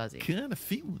getting a little buzzy. Kind of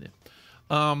feeling it.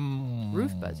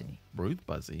 Ruth Buzzy. Ruth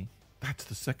Buzzy. That's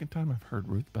the second time I've heard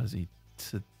Ruth Buzzy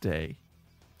today.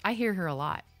 I hear her a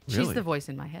lot. She's Really? the voice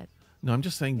in my head. No, I'm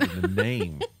just saying the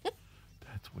name.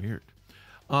 That's weird.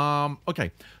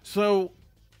 Okay, so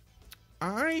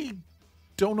I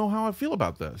don't know how I feel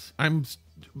about this. I'm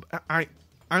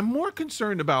more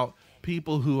concerned about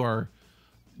people who are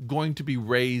going to be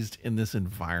raised in this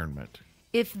environment.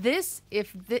 If It's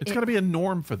got to be a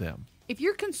norm for them. if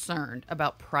you're concerned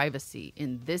about privacy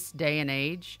in this day and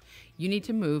age, you need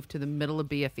to move to the middle of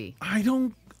BFE. I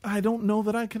don't know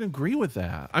that I can agree with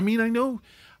that. I mean,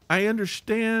 I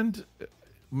understand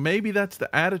maybe that's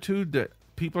the attitude that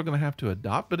people are going to have to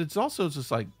adopt, but it's also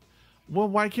just like, well,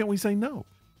 why can't we say no?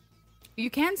 You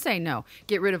can say no.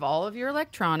 Get rid of all of your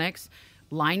electronics.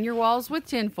 Line your walls with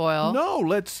tinfoil. No,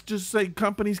 let's just say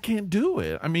companies can't do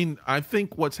it. I mean, I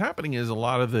think what's happening is a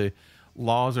lot of the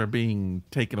laws are being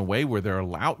taken away where they're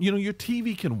allowed. You know, your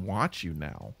TV can watch you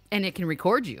now. And it can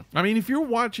record you. I mean, if you're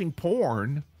watching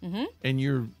porn and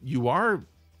you are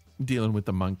dealing with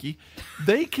the monkey,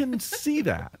 they can see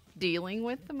that. Dealing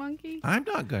with the monkey? I'm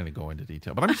not going to go into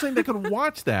detail, but I'm just saying they could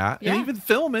watch that Yeah. and even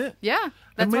film it. Yeah,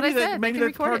 And that's what I maybe said. maybe they can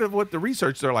that's record part it. of what the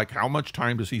research. They're like, how much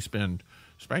time does he spend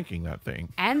spanking that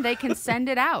thing? And they can send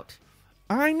it out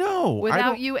I know. I without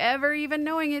don't- you ever even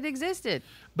knowing it existed.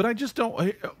 But I just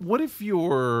don't. What if you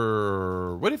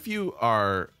are? What if you're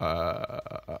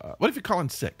calling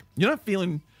sick? You're not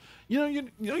feeling.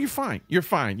 You're fine. You're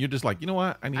fine. You're just like, you know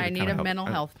what? I need a mental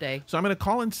health day. So I'm going to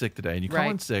call in sick today, and you call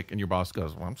in Right. sick, and your boss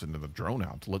goes, "Well, I'm sending the drone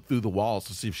out to look through the walls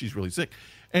to see if she's really sick,"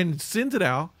 and sends it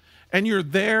out, and you're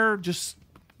there,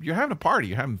 you're having a party,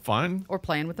 you're having fun, Or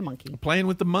playing with the monkey. playing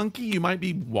with the monkey. You might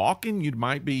be walking, you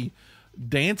might be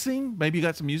dancing. Maybe you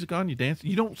got some music on, you dance.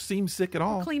 You don't seem sick at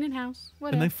all, Cleaning house. and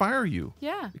Whatever. they fire you.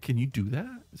 Yeah. Can you do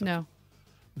that? Is that No.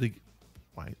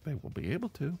 Why they will be able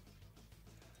to.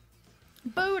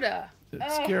 Buddha.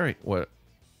 It's scary. What?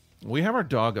 We have our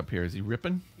dog up here. Is he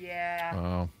ripping? Yeah.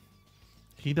 Oh,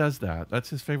 he does that. That's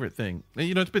his favorite thing.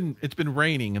 And, it's been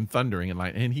raining and thundering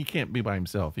and he can't be by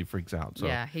himself. He freaks out. So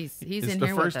Yeah, he's it's in the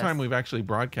here first with time us. we've actually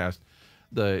broadcast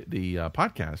the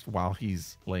podcast while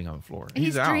he's laying on the floor.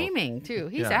 He's out. dreaming too.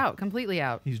 He's Yeah. out, completely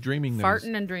out. He's dreaming. That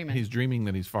Farting and dreaming. He's dreaming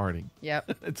that he's farting.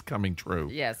 Yep. It's coming true.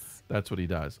 Yes. That's what he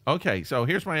does. Okay, so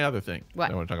here's my other thing What?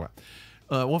 that I want to talk about.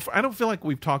 I don't feel like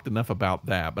we've talked enough about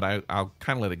that, but I'll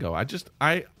kind of let it go.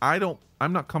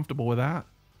 I'm not comfortable with that.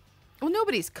 Well,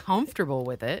 nobody's comfortable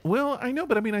with it. Well, I know,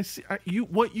 but I mean,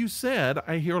 what you said.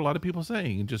 I hear a lot of people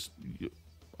saying,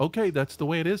 okay, that's the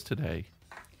way it is today.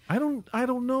 I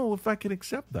don't know if I can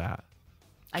accept that.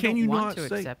 I Can don't you want not to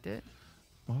say- accept it.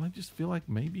 Well, I just feel like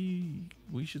maybe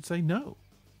we should say no.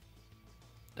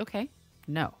 Okay.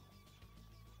 No.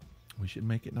 We should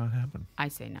make it not happen. I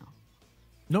say no.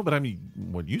 No, but I mean,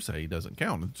 what you say doesn't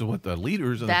count. It's what the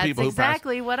leaders and That's the people who pass.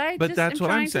 exactly what I But just that's am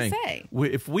what I'm trying saying. to say.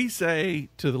 If we say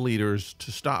to the leaders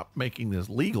to stop making this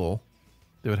legal,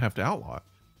 they would have to outlaw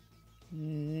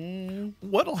it.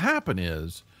 What'll happen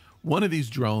is one of these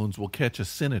drones will catch a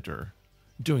senator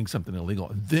doing something illegal,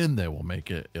 and then they will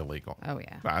make it illegal. Oh,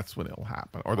 yeah. That's when it'll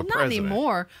happen. Or the Well, not president.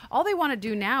 anymore. All they want to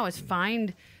do now is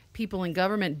find people in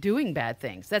government doing bad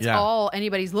things. That's Yeah. all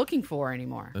anybody's looking for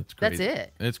anymore. That's crazy. That's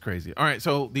it. It's crazy. All right.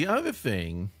 So the other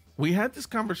thing, we had this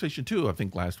conversation too, I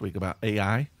think last week, about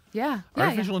AI. Yeah.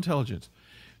 Artificial intelligence.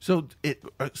 So it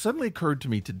suddenly occurred to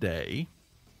me today,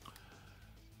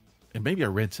 and maybe I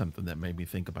read something that made me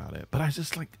think about it, but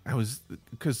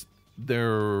because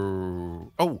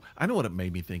I know what it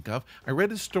made me think of. I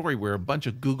read a story where a bunch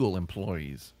of Google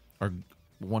employees are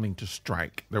wanting to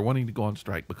strike. They're wanting to go on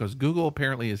strike because Google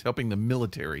apparently is helping the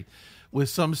military with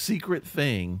some secret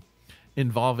thing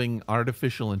involving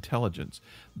artificial intelligence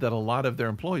that a lot of their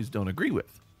employees don't agree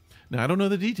with. Now, I don't know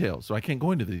the details, so I can't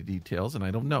go into the details, and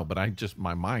I don't know. But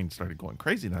my mind started going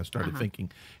crazy, and I started thinking,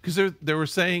 because they were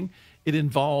saying it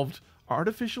involved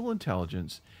artificial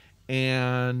intelligence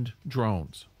and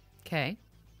drones. Okay.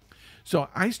 So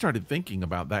I started thinking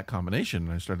about that combination,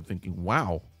 and I started thinking,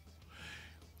 wow,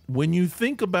 when you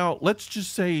think about, let's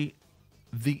just say,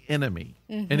 the enemy,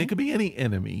 and it could be any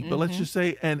enemy, but let's just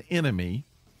say an enemy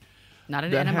Not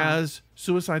an that enema. has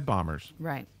suicide bombers.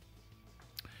 Right.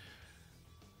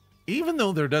 Even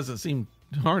though there doesn't seem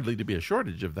hardly to be a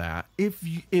shortage of that, if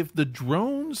the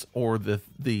drones or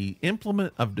the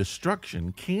implement of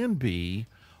destruction can be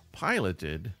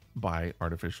piloted by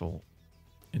artificial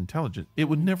intelligence, it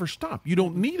would never stop. You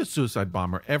don't need a suicide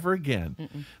bomber ever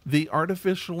again. The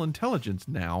artificial intelligence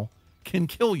now can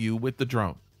kill you with the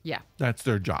drone. Yeah. That's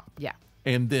their job. Yeah.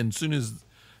 And then as soon as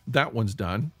that one's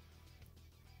done,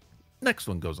 next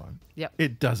one goes on. Yep.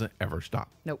 It doesn't ever stop.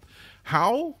 Nope.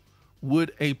 How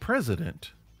would a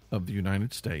president of the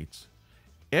United States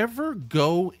ever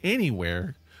go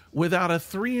anywhere without a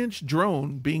 3-inch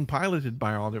drone being piloted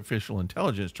by artificial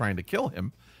intelligence trying to kill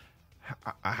him?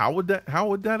 How would that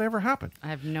ever happen? I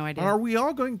have no idea. Are we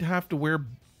all going to have to wear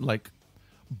like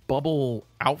bubble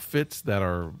outfits that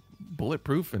are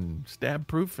bulletproof and stab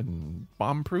proof and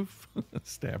bomb proof?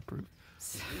 Stab proof.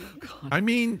 I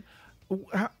mean,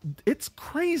 it's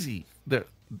crazy that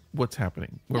what's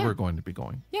happening where Yeah. we're going to be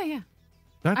going. Yeah, yeah.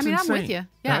 That's I mean, I'm insane. with you.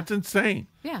 Yeah. That's insane.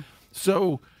 Yeah.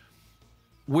 So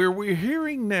where we're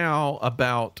hearing now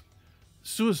about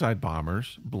suicide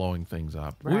bombers blowing things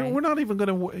up, Right. we're not even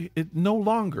going to, no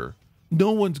longer,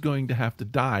 no one's going to have to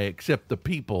die except the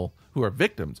people who are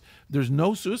victims. There's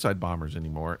no suicide bombers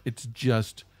anymore. It's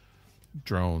just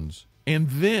drones. And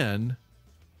then,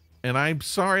 and I'm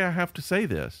sorry I have to say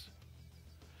this,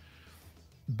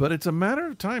 but it's a matter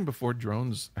of time before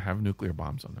drones have nuclear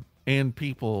bombs on them. And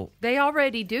people, They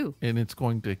already do. and it's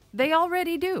going to, They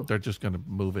already do. they're just going to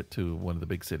move it to one of the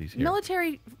big cities here.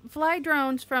 Military fly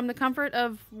drones from the comfort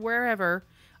of wherever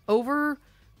over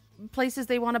places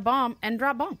they want to bomb and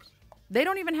drop bombs. They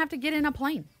don't even have to get in a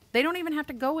plane. They don't even have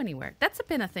to go anywhere. That's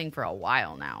been a thing for a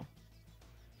while now.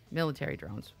 Military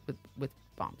drones with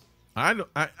bombs.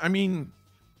 I mean,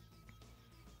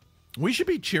 we should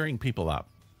be cheering people up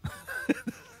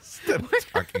instead of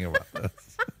talking about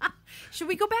this. Should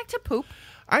we go back to poop?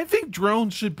 I think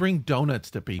drones should bring donuts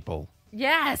to people.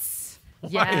 Yes. Why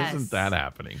Yes. isn't that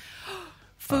happening?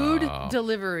 Food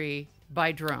delivery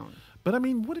by drone. But I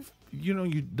mean, what if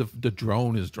the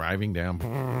drone is driving down?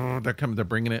 They're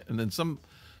bringing it, and then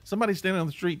somebody standing on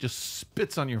the street just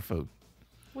spits on your food.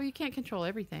 Well, you can't control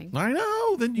everything. I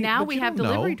know. Then Now but we you have don't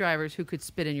delivery know. drivers who could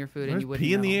spit in your food and There's you wouldn't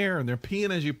pee in know. the air, and they're peeing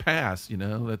as you pass.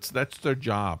 That's their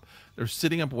job. They're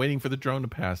sitting up waiting for the drone to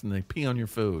pass, and they pee on your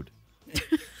food.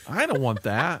 I don't want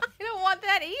that. I don't want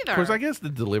that either. Of course, I guess the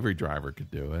delivery driver could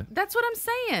do it. That's what I'm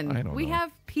saying. I don't we know.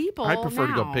 have people I prefer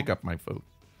to go now. pick up my food.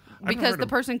 I Because prefer the to-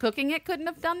 person cooking it couldn't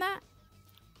have done that?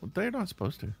 They're not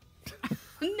supposed to.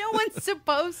 No one's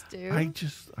supposed to.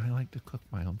 I like to cook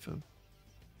my own food.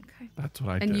 Okay. That's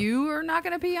what I And do. you are not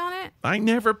going to pee on it? I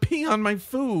never pee on my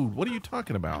food. What are you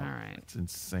talking about? All right. It's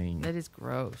insane. That is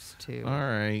gross, too. All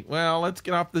right. Well, let's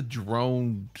get off the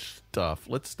drone stuff.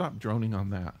 Let's stop droning on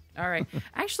that. All right.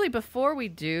 Actually, before we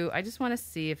do, I just want to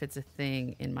see if it's a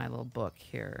thing in my little book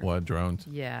here. What, drones?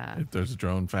 Yeah. If there's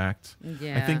drone facts?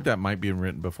 Yeah. I think that might be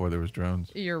written before there was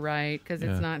drones. You're right, because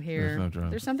Yeah, it's not here. there's no drones.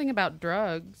 There's something about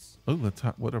drugs. Oh,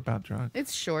 what about drugs?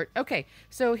 It's short. Okay,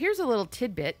 so here's a little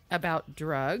tidbit about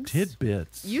drugs.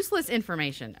 Tidbits. Useless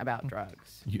information about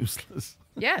drugs. Useless.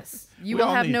 Yes, you We will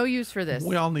all have need- no use for this.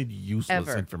 We all need useless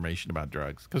Ever. information about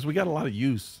drugs because we got a lot of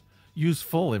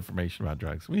useful information about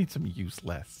drugs. We need some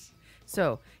useless.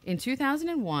 So, in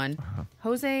 2001, Uh-huh.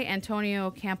 Jose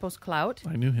Antonio Campos Clout,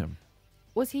 I knew him.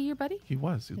 was he your buddy? He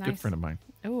was. He was a good Nice. friend of mine.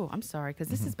 Oh, I'm sorry, because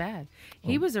Mm-hmm. this is bad.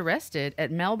 He was arrested at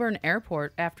Melbourne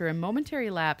Airport after a momentary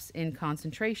lapse in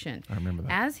concentration. I remember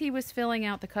that. As he was filling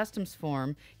out the customs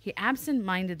form, he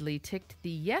absent-mindedly ticked the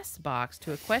yes box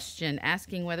to a question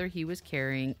asking whether he was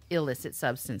carrying illicit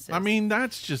substances. I mean,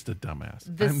 that's just a dumbass.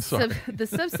 I'm sorry. The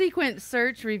subsequent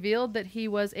search revealed that he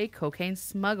was a cocaine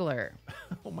smuggler.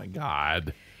 Oh my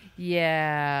God.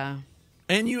 Yeah.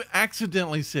 And you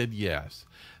accidentally said yes.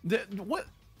 What?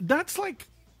 That's like,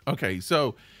 okay,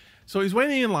 so he's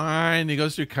waiting in line. He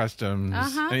goes through customs,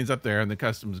 Uh-huh. and he's up there, and the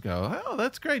customs go, "Oh,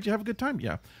 that's great. You have a good time."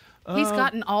 Yeah. He's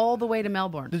gotten all the way to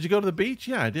Melbourne. Did you go to the beach?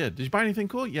 Yeah, I did. Did you buy anything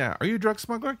cool? Yeah. Are you a drug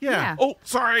smuggler? Yeah. Yeah. Oh,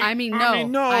 sorry. I mean, no.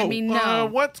 I I mean, no.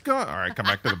 What's going? All right, come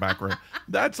back to the back room.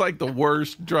 That's like the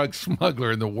worst drug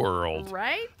smuggler in the world.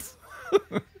 Right?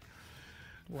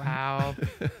 Wow.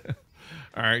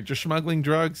 All right, you're smuggling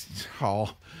drugs.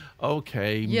 Oh,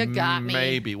 Okay, You got me.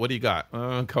 Maybe. What do you got?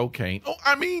 Cocaine. Oh,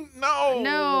 I mean, no.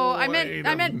 No, I meant Wait a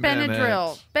Benadryl.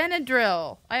 minute.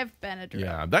 Benadryl. I have Benadryl.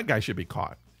 Yeah, that guy should be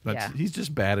caught. Yeah. He's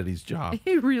just bad at his job.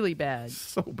 Really bad.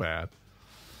 So bad.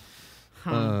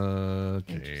 Huh.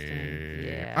 Okay. Interesting.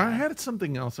 Yeah. I had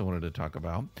something else I wanted to talk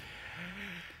about.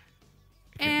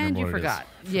 I can't And remember you what it is. forgot. I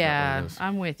forgot Yeah, what it is.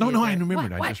 I'm with No, you. no, I there.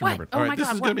 remembered. What? I just What? remembered. Oh All my right, this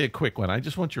God, is what? going to be a quick one. I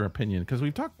just want your opinion because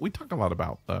we talk a lot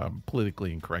about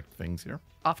politically incorrect things here.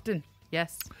 Often,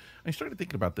 yes. I started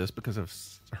thinking about this because I've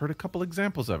heard a couple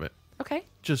examples of it. Okay.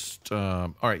 Just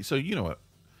all right. So you know what?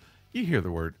 You hear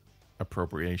the word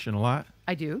appropriation a lot.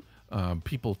 I do.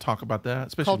 People talk about that,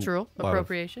 especially Cultural a lot of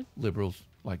appropriation. liberals,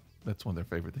 like that's one of their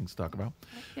favorite things to talk about.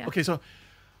 Yeah. Okay, so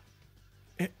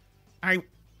I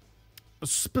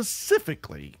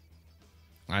specifically,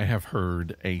 I have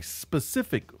heard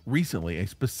recently a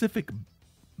specific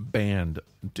band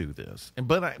do this,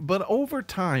 but over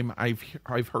time I've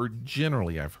heard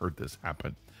this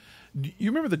happen. Do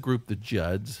you remember the group the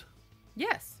Judds?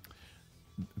 Yes.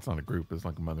 It's not a group; it's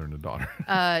like a mother and a daughter.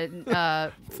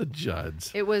 It's the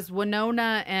Judds It was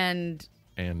Winona and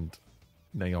and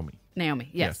Naomi. Naomi.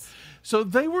 Yes. So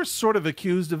they were sort of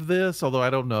accused of this, although I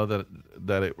don't know that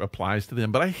it applies to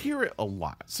them, but I hear it a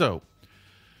lot. So,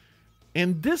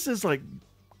 and this is like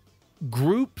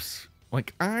groups.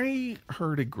 Like I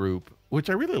heard a group, which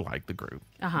I really like the group.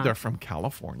 Uh-huh. They're from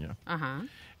California. Uh-huh.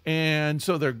 And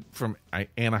so they're from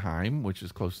Anaheim, which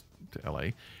is close to LA.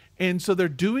 And so they're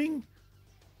doing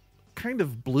kind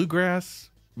of bluegrass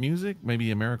music,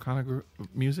 maybe Americana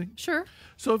music. Sure.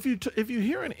 So if you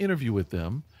hear an interview with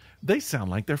them, they sound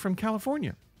like they're from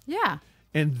California. Yeah.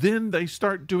 And then they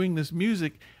start doing this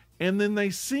music, and then they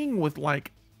sing with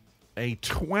like a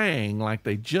twang, like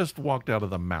they just walked out of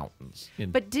the mountains.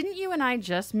 But didn't you and I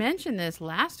just mention this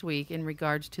last week in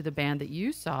regards to the band that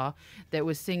you saw that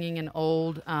was singing an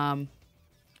old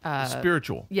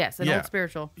spiritual. Yes, an old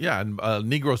spiritual. Yeah,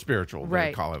 Negro spiritual, they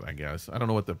Right. call it, I guess. I don't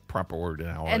know what the proper word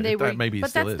now And they is. were, Maybe it but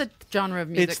still that's is. the genre of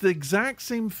music. It's the exact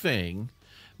same thing.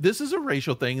 This is a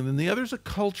racial thing, and then the other's a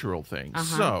cultural thing.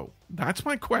 So that's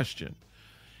my question.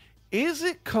 Is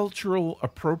it cultural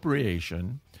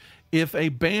appropriation if a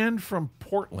band from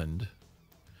Portland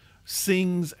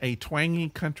sings a twangy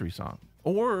country song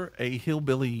or a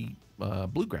hillbilly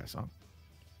bluegrass song,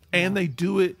 and they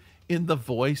do it in the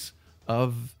voice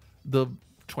of the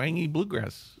twangy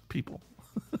bluegrass people?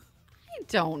 I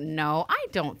don't know. I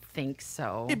don't think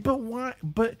so. But why?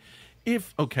 But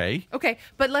if okay,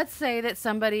 but let's say that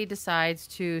somebody decides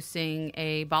to sing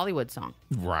a Bollywood song.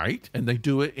 right, and they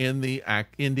do it in the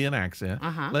Indian accent.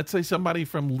 Let's say somebody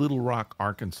from Little Rock,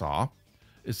 Arkansas,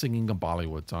 is singing a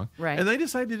Bollywood song, Right. and they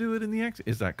decide to do it in the accent.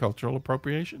 Is that cultural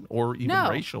appropriation or even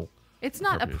No. racial? It's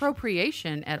not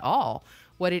appropriation at all.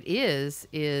 What it is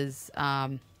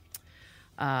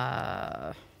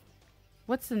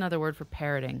what's another word for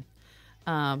parroting?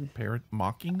 Parrot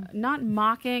mocking? Not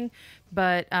mocking,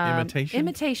 but Imitation?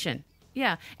 Imitation.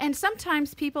 Yeah. And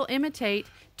sometimes people imitate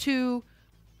to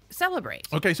celebrate.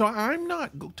 Okay, so I'm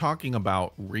not talking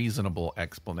about reasonable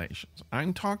explanations.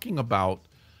 I'm talking about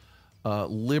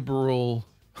liberal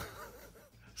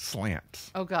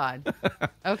slants. Oh God.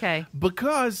 Okay.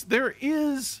 Because there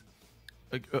is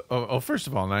first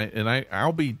of all,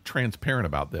 I'll be transparent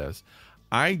about this.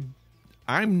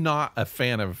 I'm not a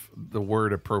fan of the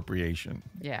word appropriation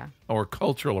Yeah. or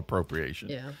cultural appropriation.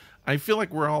 Yeah. I feel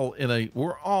like we're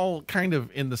all kind of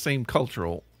in the same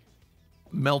cultural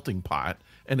melting pot,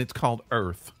 and it's called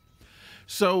Earth.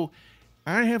 So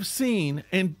I have seen,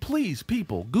 and please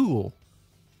people, go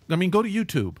to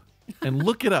YouTube and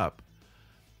look it up.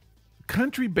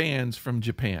 Country bands from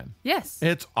Japan. Yes.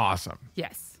 It's awesome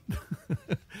Yes.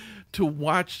 to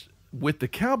watch with the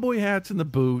cowboy hats and the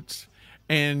boots,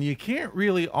 and you can't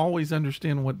really always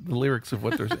understand what the lyrics of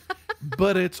what they're saying,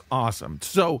 but it's awesome.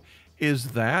 So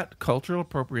is that cultural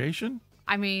appropriation?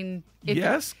 I mean,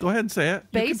 Yes, go ahead and say it.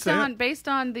 You can say it. based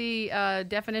on the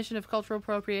definition of cultural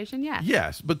appropriation, yeah.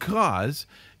 Yes, because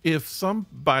if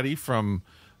somebody from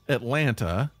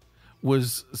Atlanta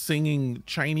was singing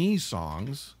Chinese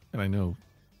songs, and I know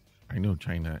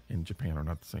China and Japan are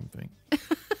not the same thing.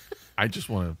 I just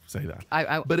want to say that.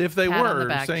 But if they pat on the were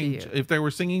back to saying, you. if they were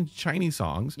singing Chinese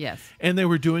songs, Yes. and they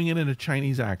were doing it in a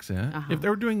Chinese accent, if they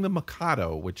were doing the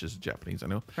Mikado, which is Japanese, I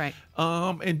know, Right.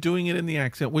 and doing it in the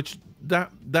accent, which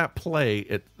that play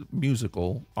at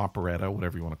musical operetta,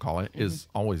 whatever you want to call it, is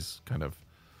always kind of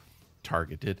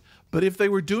targeted. But if they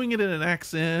were doing it in an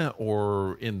accent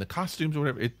or in the costumes or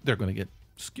whatever, they're going to get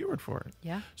skewered for it.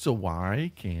 Yeah. So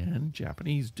why can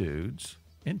Japanese dudes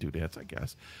and dudettes, I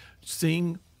guess,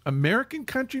 sing American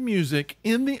country music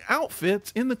in the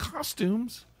outfits, in the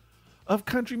costumes of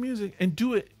country music and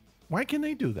do it. Why can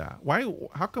they do that?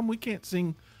 How come we can't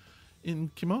sing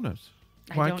in kimonos?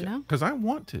 I don't know. Because I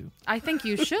want to. I think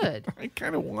you should. I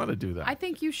kind of want to do that. I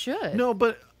think you should. No,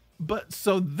 but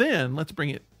so then let's bring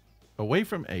it away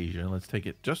from Asia and let's take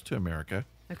it just to America.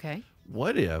 Okay.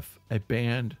 What if a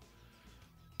band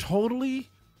totally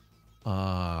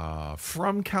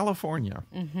from California,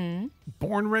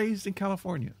 born, raised in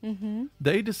California,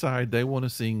 they decide they want to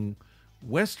sing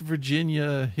West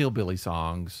Virginia hillbilly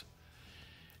songs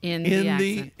In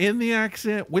the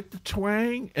accent with the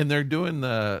twang, and and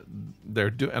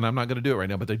I'm not going to do it right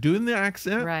now, but they're doing the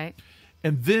accent, Right.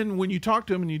 And then when you talk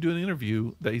to them and you do an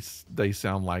interview, they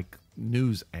sound like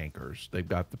news anchors. They've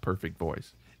got the perfect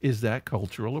voice. Is that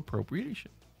cultural appropriation?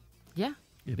 Yeah.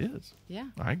 It is. Yeah.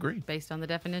 I agree. Based on the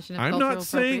definition of I'm cultural not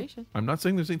saying appropriation. I'm not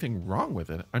saying there's anything wrong with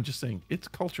it. I'm just saying it's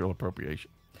cultural appropriation.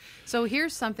 So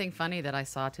here's something funny that I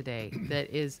saw today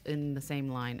that is in the same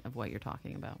line of what you're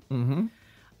talking about. Mm-hmm.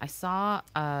 I saw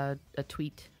a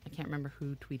tweet. I can't remember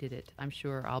who tweeted it. I'm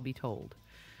sure I'll be told.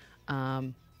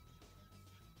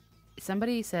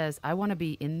 Somebody says, I want to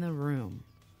be in the room.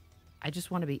 I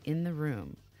just want to be in the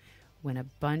room when a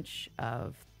bunch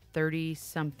of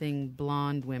 30-something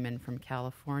blonde women from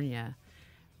California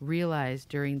realize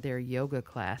during their yoga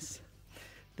class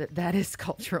that is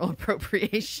cultural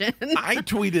appropriation. I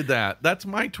tweeted that. That's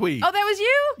my tweet. Oh, that was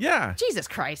you? Yeah. Jesus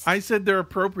Christ. I said they're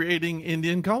appropriating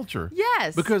Indian culture.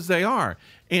 Yes. Because they are.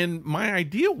 And my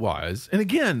idea was, and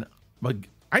again,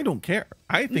 I don't care.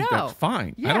 I think that's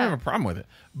fine. I don't have a problem with it.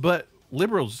 But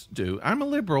liberals do. I'm a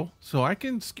liberal, so I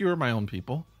can skewer my own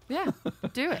people. Yeah,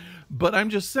 do it. But I'm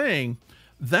just saying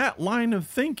that line of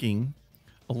thinking,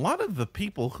 a lot of the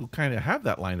people who kind of have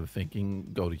that line of thinking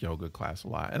go to yoga class a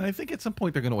lot. And I think at some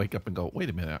point they're going to wake up and go, wait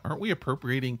a minute, aren't we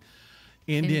appropriating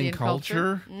Indian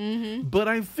culture? Mm-hmm. But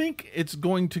I think it's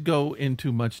going to go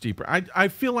into much deeper. I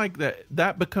feel like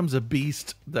that becomes a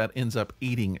beast that ends up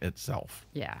eating itself.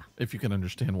 Yeah. If you can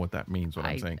understand what that means, what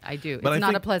I'm saying. I do. But it's I not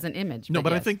think, a pleasant image. No,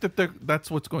 but yes. I think that's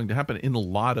what's going to happen in a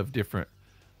lot of different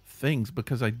things,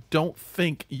 because I don't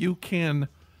think you can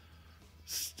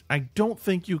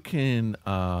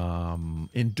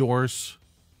endorse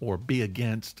or be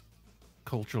against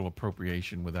cultural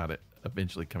appropriation without it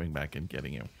eventually coming back and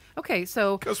getting you. Okay,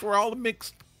 so Because we're all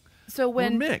mixed. So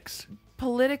when we're mixed.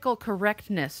 Political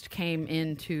correctness came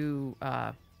into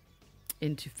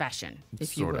fashion,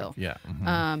 if you Sort will, of, yeah.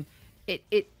 Mhm.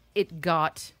 It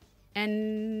got,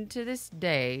 and to this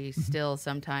day still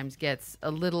sometimes gets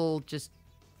a little just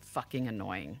fucking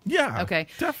annoying. Yeah. Okay.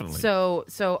 Definitely. So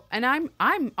and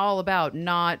I'm all about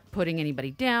not putting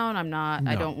anybody down. I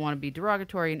No. don't want to be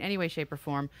derogatory in any way, shape, or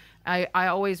form. I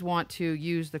always want to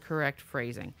use the correct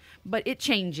phrasing. But it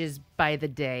changes by the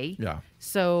day. Yeah.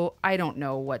 So I don't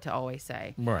know what to always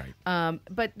say. Right.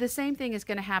 But the same thing is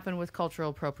going to happen with cultural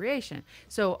appropriation.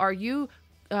 So are you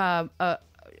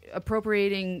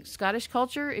appropriating Scottish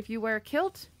culture if you wear a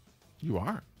kilt? You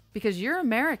are. Because you're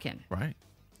American. Right.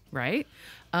 Right?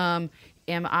 Am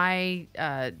I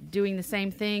doing the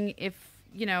same thing if,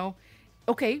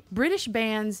 okay, British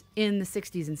bands in the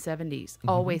 60s and 70s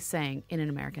always sang in an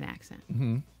American accent.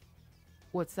 Mm-hmm.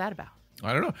 What's that about?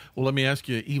 I don't know. Well, let me ask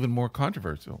you even more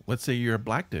controversial. Let's say you're a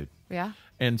black dude. Yeah.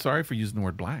 And sorry for using the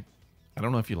word black. I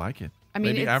don't know if you like it. I mean,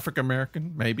 maybe it's- African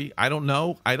American, maybe. I don't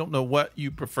know. I don't know what you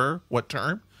prefer, what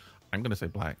term. I'm going to say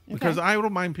black because I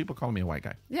don't mind people calling me a white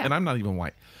guy. Yeah. And I'm not even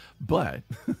white. But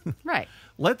Right.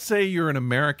 let's say you're an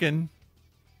American,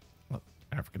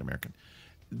 African American.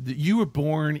 You were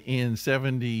born in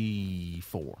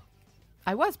 74,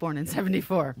 I was born in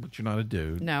 74. but you're not a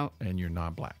dude. No. And you're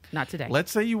not black. Not today.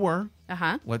 Let's say you were.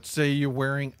 Uh-huh. Let's say you're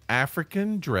wearing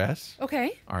African dress.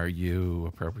 Okay. Are you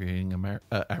appropriating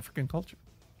African culture?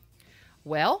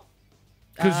 Well,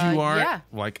 Because you are, yeah.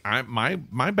 like,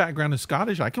 my background is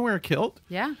Scottish. I can wear a kilt.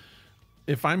 Yeah.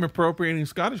 If I'm appropriating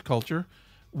Scottish culture,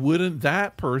 wouldn't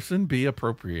that person be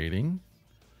appropriating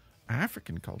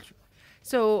African culture?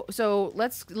 So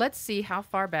let's see how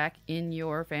far back in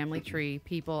your family tree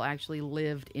people actually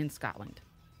lived in Scotland.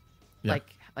 Yeah.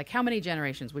 Like how many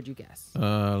generations would you guess?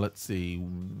 Let's see.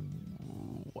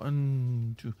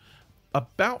 1, 2,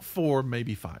 about 4,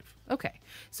 maybe 5. Okay.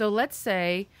 So let's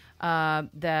say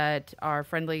that our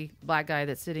friendly black guy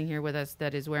that's sitting here with us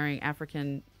that is wearing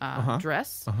African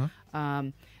dress.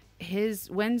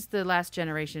 When's the last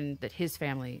generation that his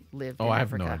family lived in I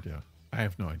have Africa? no idea. I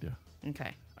have no idea.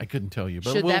 Okay. I couldn't tell you,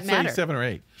 but Should we'll that say matter? 7 or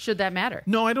 8. Should that matter?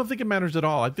 No, I don't think it matters at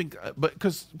all. I think, but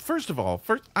because first of all,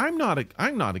 I'm not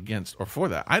against or for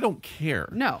that. I don't care.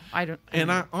 No, I don't.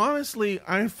 And I honestly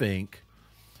think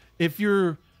if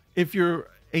you're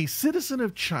a citizen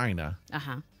of China,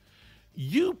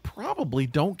 you probably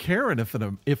don't care if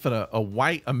a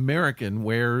white American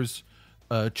wears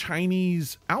a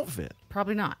Chinese outfit.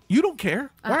 Probably not. You don't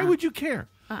care. Why would you care?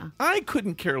 Uh-uh. I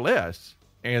couldn't care less.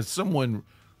 As someone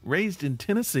raised in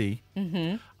Tennessee,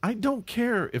 I don't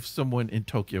care if someone in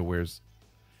Tokyo wears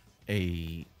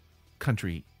a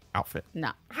country outfit.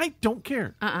 No. I don't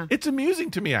care. It's amusing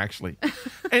to me, actually.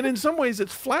 And in some ways,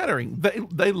 it's flattering.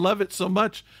 They love it so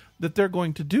much that they're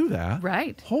going to do that.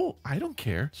 Right. Oh, I don't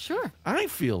care. Sure. I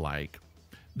feel like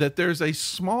that there's a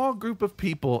small group of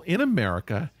people in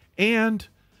America, and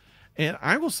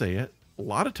I will say it, a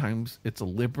lot of times it's a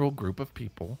liberal group of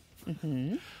people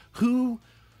who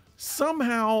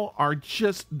somehow are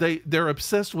just they're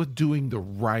obsessed with doing the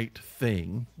right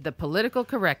thing. The political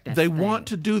correctness. They thing. want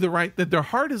to do the right, that their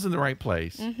heart is in the right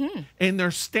place. And they're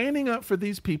standing up for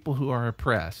these people who are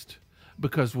oppressed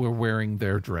because we're wearing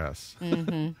their dress.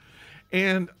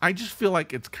 And I just feel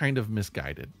like it's kind of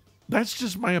misguided. That's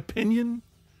just my opinion.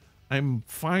 I'm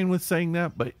fine with saying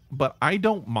that, but I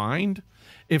don't mind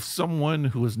if someone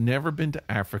who has never been to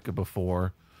Africa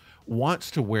before wants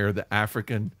to wear the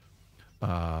African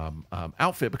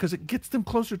outfit because it gets them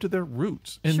closer to their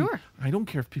roots. And Sure. I don't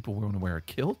care if people want to wear a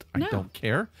kilt. I No. don't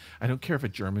care. I don't care if a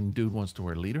German dude wants to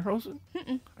wear lederhosen.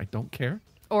 I don't care.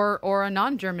 Or a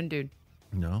non-German dude.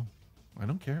 No, I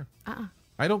don't care.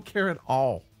 I don't care at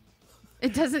all.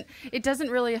 It doesn't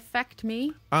really affect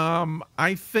me.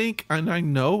 I think, and I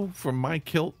know from my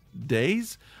kilt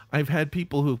days, I've had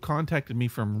people who've contacted me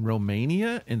from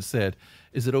Romania and said,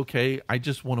 "Is it okay? I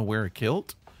just want to wear a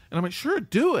kilt." And I'm like, "Sure,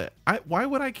 do it. Why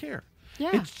would I care?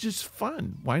 Yeah. It's just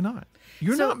fun. Why not?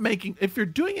 You're So- not making, if you're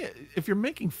doing it, if you're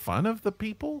making fun of the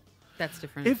people, That's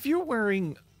different. if you're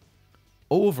wearing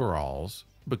overalls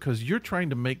because you're trying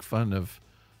to make fun of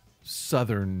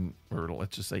Southern, or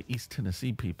let's just say East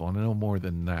Tennessee people, and I know more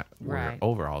than that wear Right.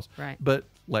 overalls, Right. but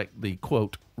like the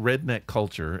quote redneck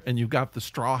culture, and you've got the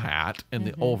straw hat and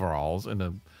the overalls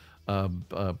and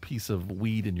a piece of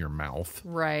weed in your mouth,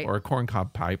 Right. or a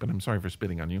corncob pipe, and I'm sorry for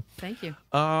spitting on you. Thank you.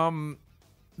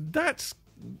 That's,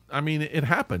 I mean, it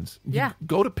happens. You Yeah.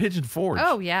 go to Pigeon Forge.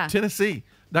 Oh, yeah. Tennessee.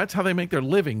 That's how they make their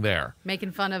living there.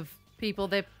 Making fun of people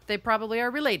they probably are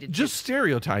related to. Just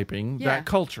stereotyping Yeah. that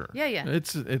culture. Yeah, yeah.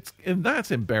 It's and that's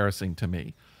embarrassing to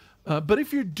me. But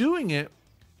if you're doing it,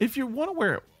 if you want to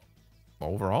wear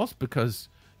overalls because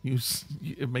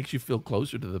it makes you feel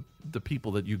closer to the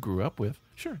people that you grew up with,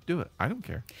 sure, do it. I don't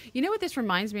care. You know what this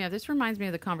reminds me of? This reminds me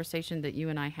of the conversation that you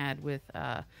and I had with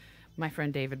my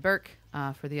friend David Burke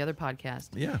for the other podcast.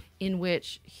 Yeah. In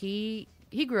which he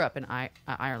grew up in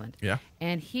Ireland. Yeah.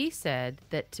 And he said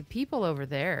that to people over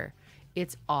there,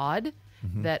 it's odd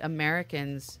that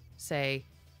Americans say,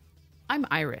 "I'm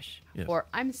Irish," Yes. or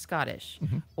 "I'm Scottish,"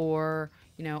 or,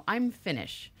 "I'm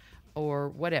Finnish," or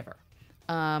whatever.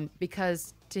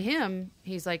 Because to him,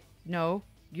 he's like, "No,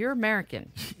 you're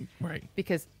American." Right.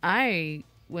 Because I'm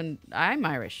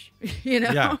Irish,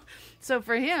 Yeah. So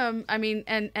for him, I mean,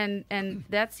 and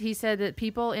that's, he said that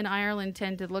people in Ireland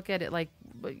tend to look at it like,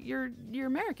 "But you're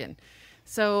American."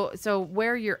 So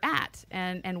where you're at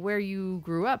and where you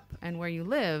grew up and where you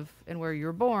live and where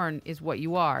you're born is what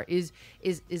you are. Is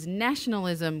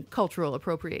nationalism cultural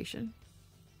appropriation?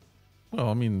 Well,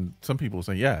 I mean, some people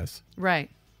say yes. Right.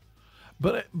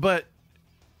 But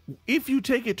if you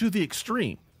take it to the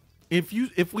extreme,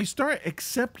 if we start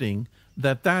accepting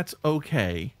that that's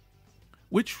okay,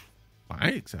 which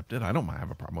I accept it, I don't have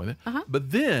a problem with it.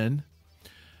 But then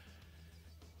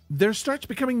there starts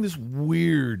becoming this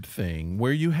weird thing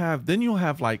where you'll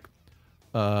have like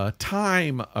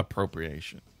time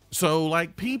appropriation. So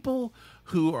like people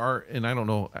who are, and I don't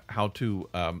know how to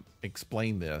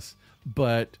explain this,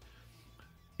 but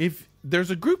if there's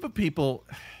a group of people,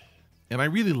 and I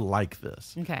really like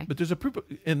this. Okay. But there's a group,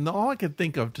 and all I can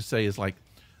think of to say is like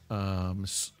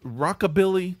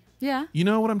rockabilly. Yeah. You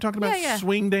know what I'm talking about? Yeah, yeah.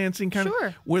 Swing dancing kind Sure.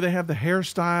 of, where they have the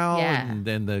hairstyle Yeah. and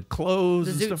then the clothes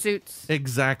The and zoot stuff. suits.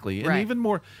 Exactly. And Right. even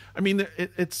more, I mean,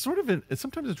 it's sort of,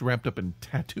 sometimes it's wrapped up in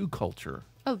tattoo culture.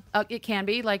 Oh, it can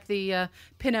be like the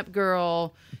pinup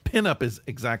girl. Pinup is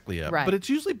exactly it. Right. But it's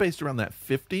usually based around that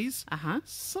 50s, Uh-huh.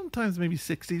 sometimes maybe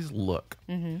 60s look.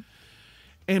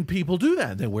 And people do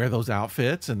that. They wear those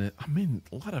outfits, and a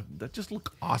lot of that just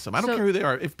look awesome. I don't So- care who they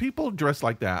are. If people dress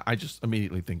like that, I just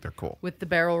immediately think they're cool. With the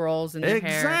barrel rolls in their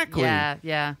hair. Exactly.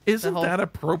 Yeah. Isn't The whole- that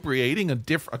appropriating a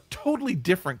totally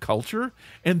different culture?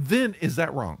 And then is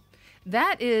that wrong?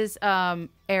 That is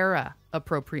era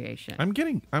appropriation.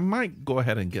 I might go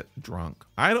ahead and get drunk.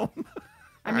 I don't.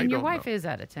 I mean, your don't wife know. is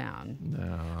out of town.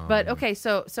 No. But okay,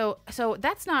 so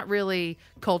that's not really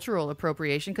cultural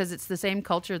appropriation because it's the same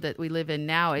culture that we live in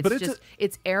now. It's But it's just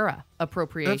it's era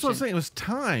appropriation. That's what I'm saying. It was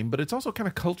time, but it's also kind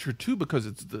of culture too because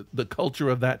it's the culture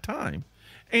of that time.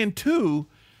 And two,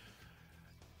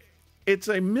 it's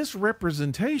a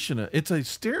misrepresentation. It's a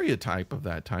stereotype of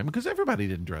that time because everybody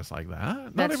didn't dress like that.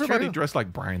 Not That's everybody true. dressed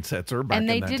like Brian Setzer back And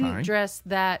they in that didn't time. dress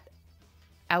that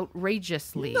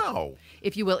outrageously. No.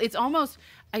 If you will. It's almost,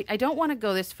 I don't want to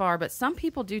go this far, but some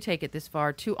people do take it this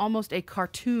far to almost a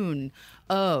cartoon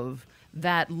of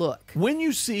that look. When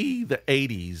you see the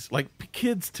 80s, like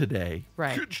kids today,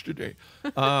 Right.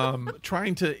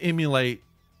 trying to emulate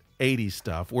 80s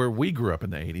stuff where we grew up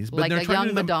in the 80s, but Like they're a trying young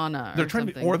to Madonna they're or trying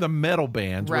something. or the metal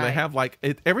bands where they Right. have like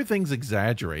everything's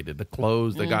exaggerated. The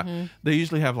clothes they got, they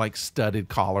usually have like studded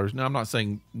collars. Now I'm not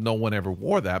saying no one ever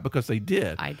wore that because they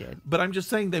did. I did. But I'm just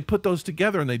saying they put those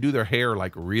together and they do their hair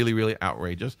like really, really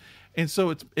outrageous. And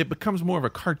so it becomes more of a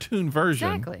cartoon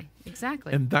version.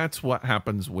 Exactly. And that's what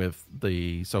happens with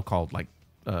the so-called like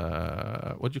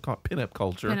what'd you call it? Pinup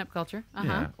culture. Pinup culture. Uh-huh.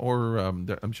 Yeah. Or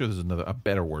I'm sure there's a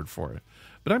better word for it.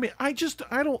 But I mean,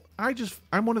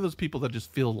 I'm one of those people that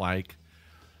just feel like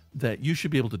that you should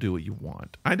be able to do what you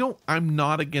want. I'm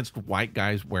not against white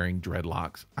guys wearing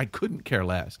dreadlocks. I couldn't care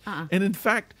less. And in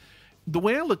fact, the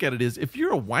way I look at it is if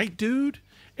you're a white dude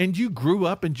and you grew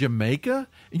up in Jamaica,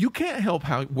 you can't help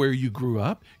where you grew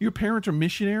up. Your parents are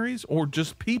missionaries or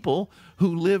just people who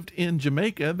lived in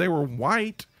Jamaica. They were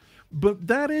white, but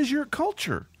that is your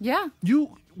culture. Yeah.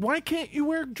 Why can't you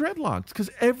wear dreadlocks? Because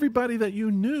everybody that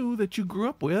you knew that you grew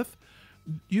up with,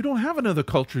 you don't have another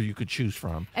culture you could choose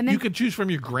from. And then- you could choose from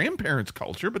your grandparents'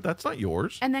 culture, but that's not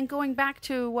yours. And then going back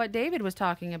to what David was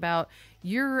talking about,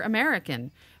 you're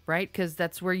American, right? Because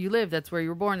that's where you live, that's where you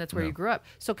were born, that's where you grew up.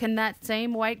 So can that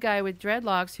same white guy with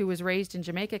dreadlocks who was raised in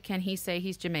Jamaica, can he say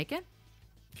he's Jamaican?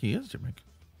 He is Jamaican.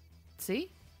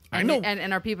 See? I know.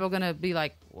 And are people going to be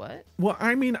like, what? Well,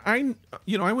 I mean, I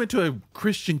went to a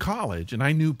Christian college, and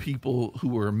I knew people who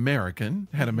were American,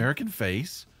 had American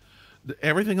face.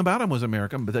 Everything about them was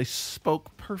American, but they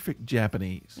spoke perfect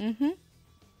Japanese. Mm-hmm.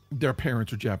 Their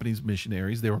parents were Japanese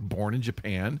missionaries. They were born in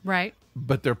Japan. Right.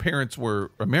 But their parents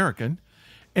were American,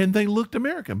 and they looked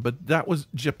American. But that was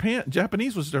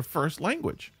Japanese was their first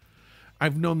language.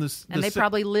 I've known this. And they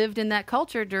probably lived in that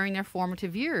culture during their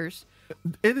formative years.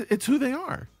 It's who they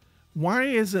are. Why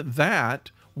is it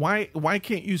that? Why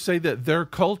can't you say that their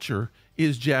culture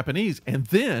is Japanese? And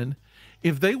then,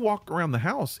 if they walk around the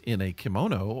house in a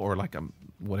kimono or like a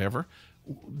whatever,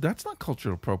 that's not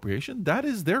cultural appropriation. That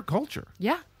is their culture.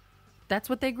 Yeah. That's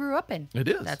what they grew up in. It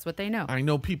is. That's what they know. I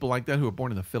know people like that who are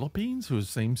born in the Philippines who is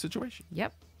the same situation.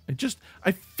 Yep.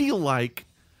 I feel like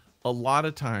a lot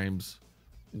of times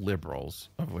liberals,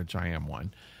 of which I am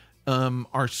one,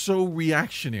 are so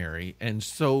reactionary and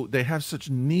so they have such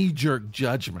knee-jerk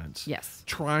judgments. Yes.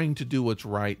 Trying to do what's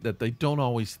right that they don't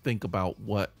always think about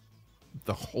what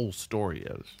the whole story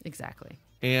is. Exactly.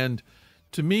 And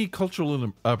to me,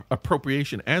 cultural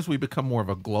appropriation, as we become more of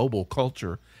a global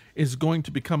culture, is going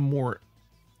to become more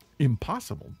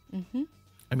impossible. Mm-hmm.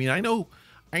 I mean, I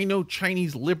know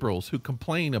Chinese liberals who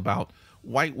complain about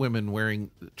white women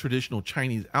wearing traditional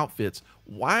Chinese outfits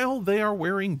while they are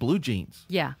wearing blue jeans.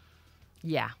 Yeah.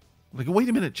 Yeah. Like, wait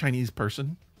a minute, Chinese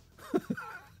person.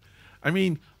 I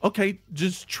mean, okay,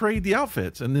 just trade the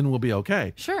outfits and then we'll be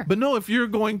okay. Sure. But no, if you're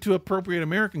going to appropriate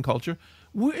American culture,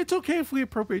 it's okay if we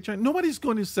appropriate China. Nobody's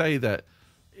going to say that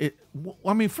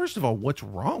I mean, first of all, what's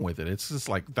wrong with it? It's just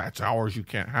like, that's ours, you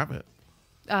can't have it.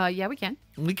 Yeah, we can.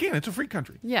 We can. It's a free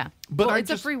country. Yeah, But well, I it's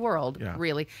just- a free world, Yeah.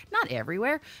 really. Not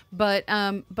everywhere, but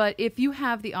if you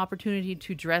have the opportunity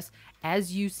to dress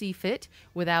as you see fit,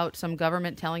 without some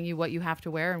government telling you what you have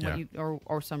to wear and what Yeah. you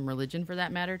or some religion for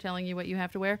that matter telling you what you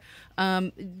have to wear,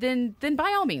 then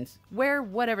by all means wear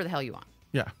whatever the hell you want.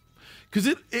 Yeah. Because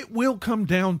it will come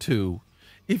down to,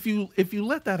 if you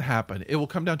let that happen, it will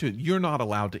come down to you're not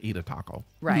allowed to eat a taco.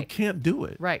 You Right. can't do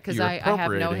it. Right? Because You're I have no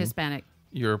appropriating- Hispanic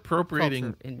You're appropriating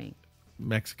culture in me.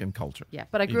 Mexican culture. Yeah,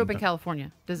 but I grew up in Eating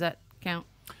California. Does that count?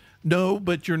 No,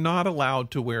 but you're not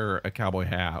allowed to wear a cowboy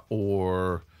hat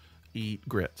or eat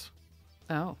grits.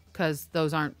 Oh, because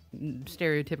those aren't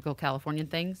stereotypical Californian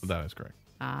things. That is correct.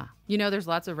 There's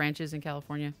lots of ranches in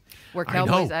California where I know.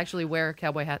 cowboys actually wear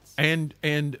cowboy hats. And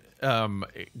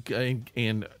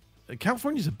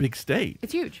California's a big state.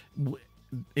 It's huge.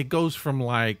 It goes from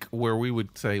like where we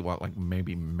would say, like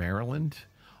maybe Maryland,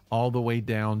 all the way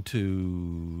down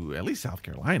to at least South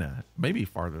Carolina, maybe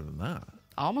farther than that.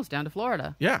 Almost down to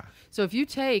Florida. Yeah. So if you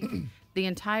take the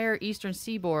entire eastern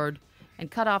seaboard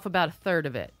and cut off about a third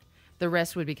of it, The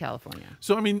rest would be California.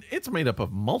 So, I mean, it's made up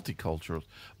of multiculturals,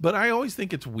 but I always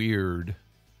think it's weird.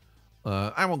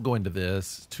 I won't go into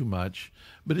this too much,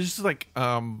 but it's just like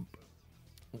one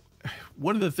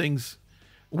of the things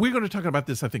we're going to talk about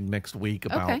this, I think, next week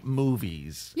about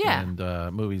movies. Yeah.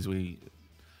 And movies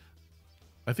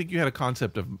I think you had a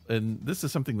concept of, and this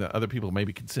is something that other people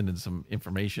maybe can send in some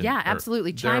information. Yeah, or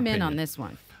absolutely. their Chime in opinion. on this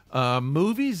one.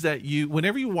 Movies that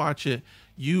whenever you watch it,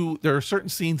 there are certain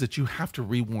scenes that you have to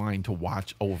rewind to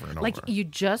watch over and over. Like you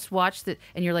just watched it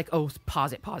and you're like, oh,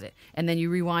 pause it. And then you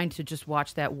rewind to just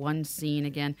watch that one scene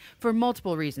again for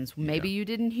multiple reasons. Maybe you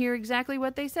didn't hear exactly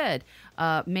what they said.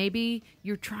 Maybe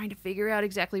you're trying to figure out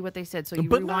exactly what they said. So you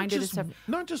rewind it.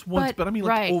 Not just once, but I mean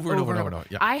like over and over and over.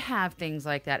 Yeah. I have things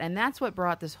like that. And that's what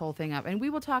brought this whole thing up. And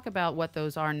we will talk about what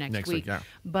those are next week. Yeah.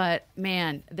 But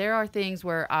man, there are things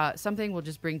where something will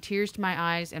just bring tears to my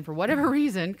eyes. And for whatever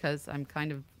reason, because I'm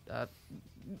kind of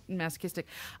masochistic,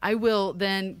 I will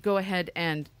then go ahead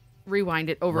and rewind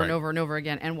it over and over and over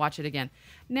again and watch it again.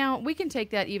 Now, we can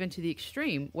take that even to the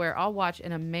extreme where I'll watch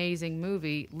an amazing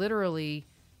movie, literally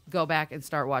go back and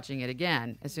start watching it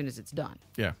again as soon as it's done.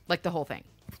 Yeah. Like the whole thing.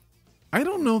 I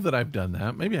don't know that I've done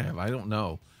that. Maybe I have. I don't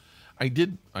know.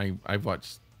 I've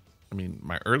watched,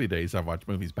 my early days, I've watched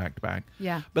movies back to back.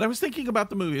 Yeah. But I was thinking about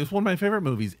the movie. It's one of my favorite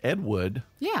movies, Ed Wood.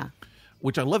 Yeah.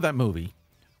 Which I love that movie.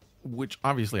 Which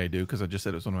obviously I do because I just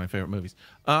said it was one of my favorite movies.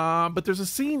 But there's a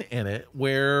scene in it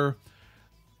where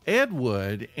Ed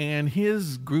Wood and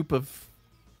his group of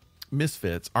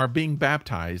misfits are being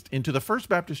baptized into the First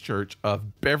Baptist Church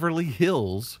of Beverly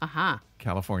Hills,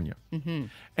 California. Mm-hmm.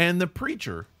 And the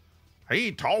preacher,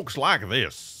 he talks like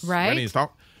this. Right. When he's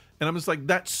talking. And I'm just like,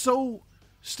 that's so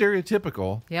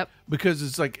stereotypical. Yep. Because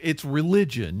it's like, it's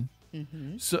religion.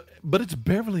 Mm-hmm. So, but it's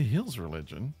Beverly Hills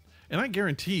religion. And I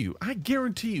guarantee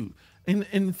you, and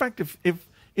in fact, if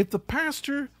the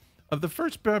pastor of the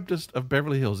First Baptist of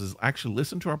Beverly Hills is actually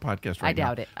listening to our podcast right now, I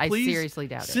doubt it. I seriously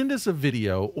doubt it. Send us a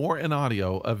video or an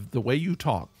audio of the way you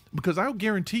talk, because I'll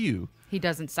guarantee you, he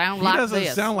doesn't sound like this. He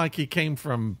doesn't sound like he came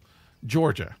from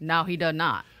Georgia. No, he does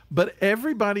not. But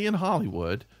everybody in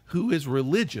Hollywood who is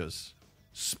religious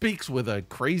speaks with a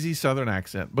crazy Southern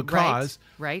accent because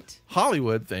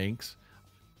Hollywood thinks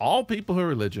all people who are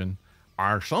religion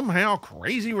are somehow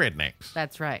crazy rednecks.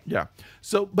 That's right. Yeah.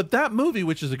 So, but that movie,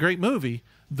 which is a great movie,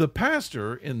 the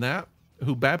pastor in that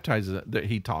who baptizes it, that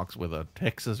he talks with a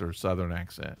Texas or Southern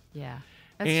accent. Yeah.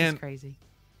 That's just crazy.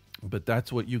 But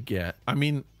that's what you get.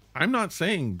 I'm not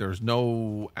saying there's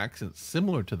no accents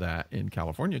similar to that in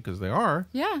California, because they are.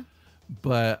 Yeah.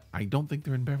 But I don't think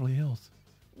they're in Beverly Hills.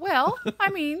 Well,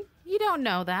 you don't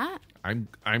know that.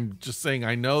 I'm just saying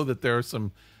I know that there are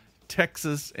some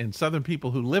Texas and Southern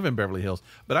people who live in Beverly Hills,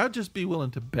 but I'd just be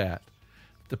willing to bet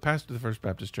the pastor of the First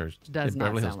Baptist Church in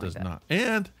Beverly Hills does not.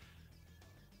 And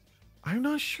I'm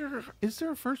not sure, is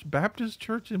there a First Baptist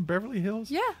Church in Beverly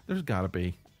Hills? Yeah. There's got to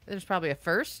be. There's probably a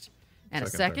first and a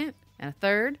second and a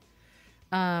third.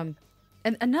 And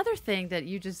another thing that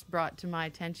you just brought to my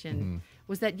attention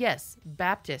was that, yes,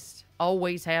 Baptists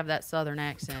always have that Southern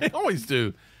accent. They always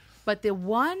do. But the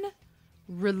one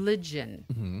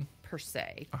religion per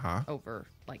se, over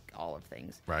like all of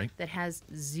things, that has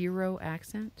zero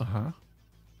accent,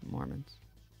 Mormons.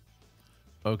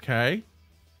 Okay.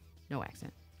 No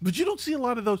accent. But you don't see a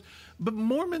lot of those. But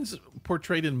Mormons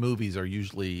portrayed in movies are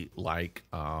usually like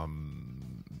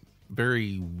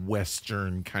very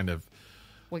Western kind of.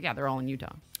 Well, yeah, they're all in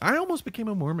Utah. I almost became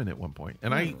a Mormon at one point,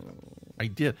 and I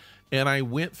did, and I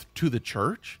went to the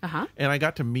church, and I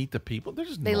got to meet the people. They're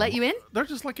just they let you in. They're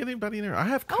just like anybody in there. I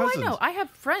have cousins. Oh, I know. I have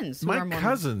friends who are Mormon.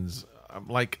 Cousins,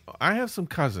 I have some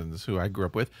cousins who I grew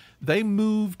up with. They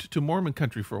moved to Mormon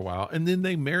country for a while, and then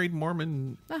they married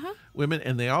Mormon women,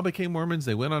 and they all became Mormons.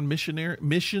 They went on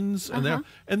missions, and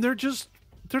they're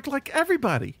like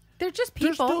everybody. They're just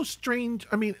people. There's no strange.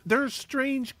 There's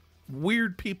strange,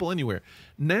 weird people anywhere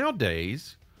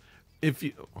nowadays.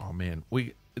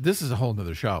 This is a whole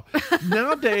nother show.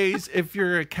 Nowadays, if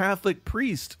you're a Catholic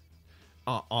priest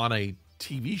on a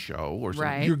TV show or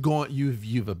something,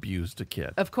 you've abused a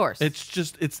kid. Of course.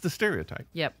 It's the stereotype.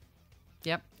 Yep,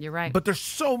 you're right. But there's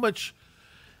so much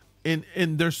and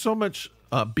there's so much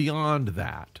beyond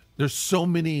that. There's so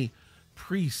many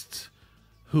priests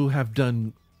who have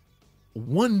done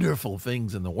wonderful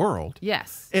things in the world.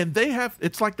 Yes. And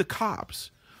it's like the cops.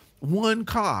 One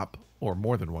cop, or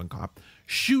more than one cop,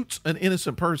 shoots an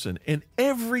innocent person, and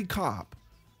every cop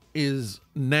is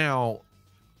now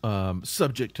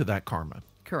subject to that karma.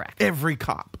 Correct. Every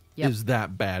cop is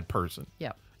that bad person.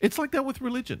 Yep. It's like that with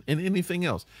religion and anything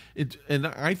else. And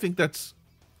I think that's,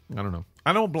 I don't know.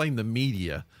 I don't blame the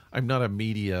media. I'm not a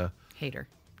media hater.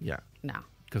 Yeah. No.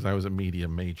 because I was a media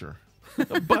major.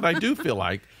 But I do feel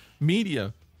like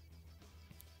media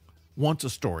wants a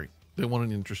story. They want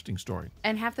an interesting story.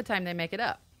 And half the time they make it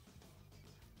up.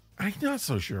 I'm not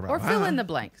so sure about Or that. fill in the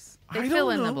blanks. They fill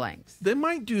in the blanks. They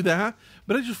might do that,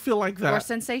 but I just feel like that. Or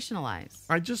sensationalize.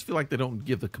 I just feel like they don't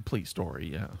give the complete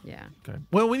story. Yeah. Yeah. Okay.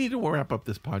 Well, we need to wrap up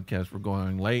this podcast. We're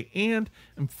going late, and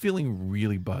I'm feeling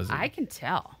really buzzy. I can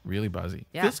tell. Really buzzy.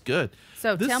 Yeah. Feels good.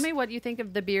 So tell me what you think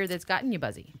of the beer that's gotten you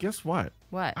buzzy. Guess what?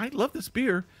 What? I love this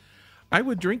beer. I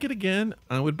would drink it again.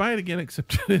 I would buy it again,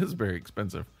 except it is very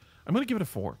expensive. I'm going to give it a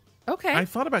 4. Okay. I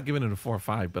thought about giving it a 4 or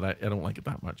 5, but I don't like it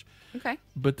that much. Okay.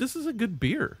 But this is a good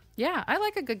beer. Yeah, I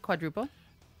like a good quadruple.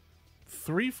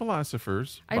 3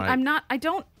 Philosophers. I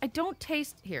don't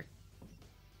taste here.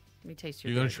 Let me taste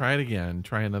your You're going to beer. try it again.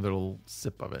 Try another little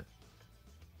sip of it.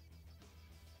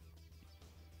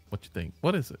 What you think?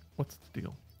 What is it? What's the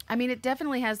deal? I mean, it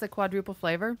definitely has the quadruple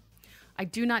flavor. I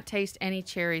do not taste any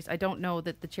cherries. I don't know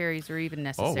that the cherries are even Oh,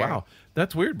 necessary. wow.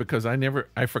 That's weird because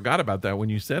I forgot about that when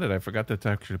you said it. I forgot that's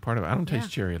actually part of it. I don't taste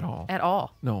cherry at all. At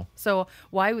all. No. So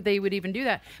why would they even do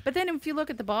that? But then if you look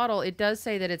at the bottle, it does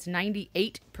say that it's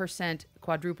 98%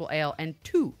 quadruple ale and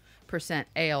 2%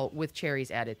 ale with cherries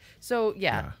added. So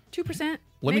yeah. 2%.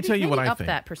 Let me tell you what I up think.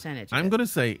 that percentage. I'm going to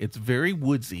say it's very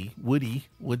woody.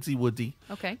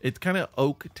 Okay. It's kind of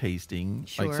oak tasting, like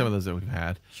Sure. some of those that we've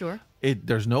had. Sure.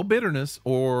 There's no bitterness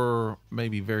or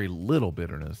maybe very little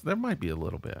bitterness. There might be a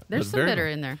little bit. There's but some very bitter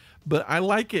little. in there. But I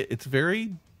like it. It's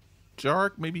very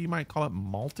dark. Maybe you might call it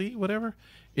malty, whatever.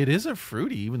 It isn't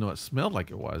fruity, even though it smelled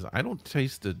like it was. I don't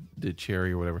taste the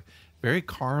cherry or whatever. Very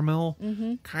caramel,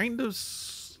 kind of.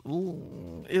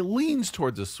 It leans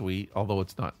towards a sweet, although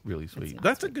it's not really sweet. not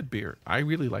That's a good beer. I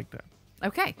really like that.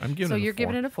 Okay. I'm giving so it a you're 4.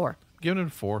 giving it a 4. Giving it a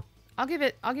 4. I'll give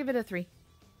it a 3.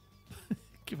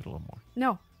 Give it a little more.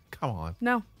 No. Come on.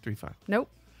 No. 3.5. Nope.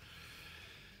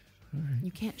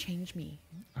 You can't change me.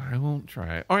 I won't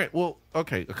try it. All right. Well,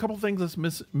 okay. A couple things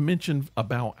let's mention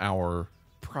about our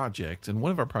projects. And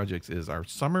one of our projects is our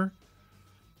summer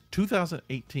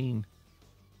 2018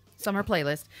 Summer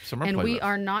playlist. Summer and we playlist.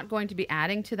 are not going to be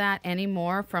adding to that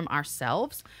anymore from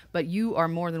ourselves, but you are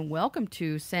more than welcome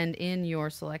to send in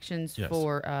your selections Yes.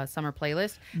 for summer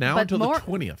playlist. now but until the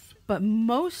 20th. But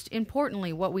most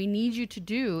importantly, what we need you to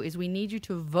do is we need you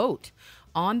to vote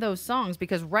on those songs,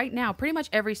 because right now pretty much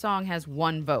every song has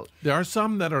one vote. There are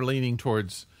some that are leaning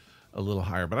towards a little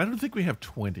higher, but I don't think we have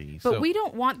 20. But so we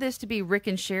don't want this to be Rick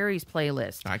and Sherry's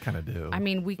playlist. I kind of do. I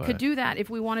mean, we but- could do that if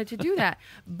we wanted to do that.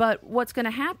 But what's going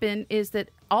to happen is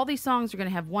that all these songs are going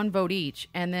to have one vote each,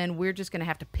 and then we're just going to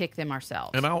have to pick them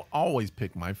ourselves. And I'll always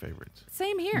pick my favorites.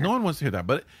 Same here. No one wants to hear that.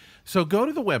 But so go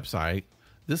to the website,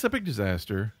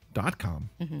 thisepicdisaster.com,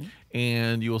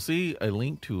 and you will see a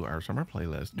link to our summer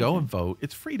playlist. Go and vote.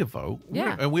 It's free to vote.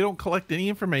 Yeah. And we don't collect any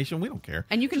information. We don't care.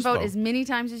 And you can Just vote as many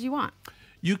times as you want.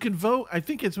 You can vote, I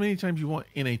think, as many times you want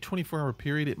in a 24-hour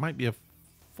period. It might be a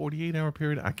 48-hour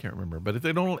period. I can't remember. But if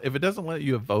it doesn't let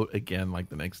you vote again, like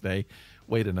the next day,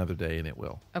 wait another day and it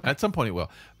will. Okay. At some point it will.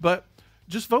 But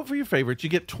just vote for your favorites. You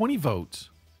get 20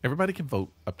 votes. Everybody can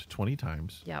vote up to 20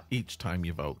 times Yep. each time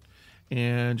you vote.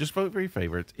 And just vote for your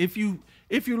favorites. If you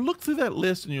look through that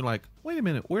list and you're like, wait a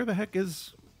minute, where the heck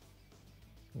is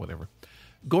whatever,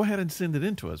 go ahead and send it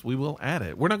in to us. We will add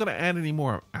it. We're not going to add any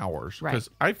more hours Right. because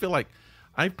I feel like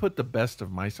I put the best of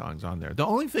my songs on there. The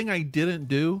only thing I didn't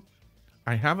do,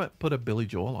 I haven't put a Billy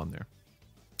Joel on there.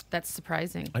 That's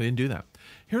surprising. I didn't do that.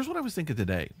 Here's what I was thinking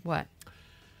today. What?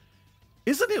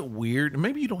 Isn't it weird?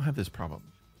 Maybe you don't have this problem.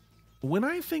 When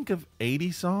I think of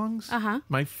 80s songs,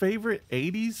 my favorite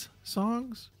 80s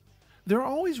songs, they're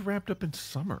always wrapped up in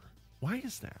summer. Why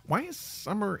is that? Why is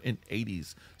summer and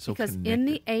 80s so Because connected? in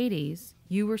the 80s,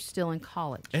 you were still in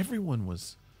college. Everyone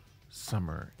was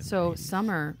summer. In So the 80s.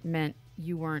 summer meant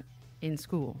you weren't in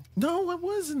school. No, I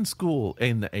was in school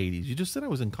in the 80s. You just said I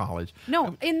was in college.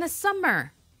 No, in the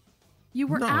summer. You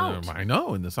were no, out. I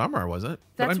know. In the summer I wasn't.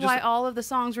 But That's I'm why just, all of the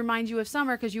songs remind you of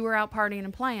summer, because you were out partying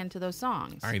and playing to those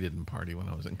songs. I didn't party when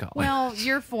I was in college. Well,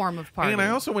 your form of partying. And I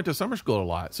also went to summer school a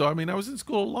lot. So, I mean, I was in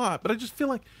school a lot. But I just feel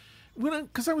like,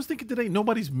 because I was thinking today,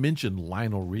 nobody's mentioned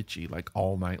Lionel Richie like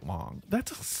all night long.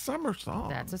 That's a summer song.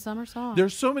 That's a summer song.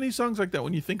 There's so many songs like that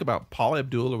when you think about Paula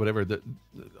Abdul or whatever.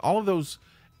 All of those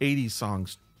 80s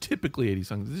songs, typically 80s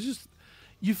songs, it's just,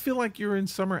 you feel like you're in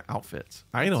summer outfits.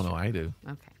 I don't know. I do.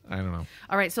 Okay. I don't know.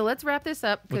 All right, so let's wrap this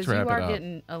up, because Let's you wrap it are up.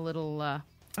 getting a little...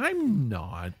 I'm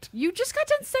not. you just got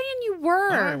done saying you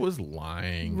were. I was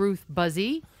lying. Ruth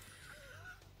Buzzy.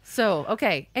 So,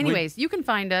 okay. Anyways, you can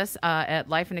find us at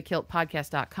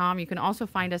lifeinakiltpodcast.com. You can also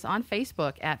find us on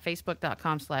Facebook at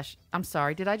facebook.com/... I'm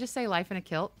sorry, did I just say Life in a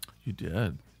Kilt? You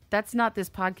did. That's not this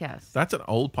podcast. That's an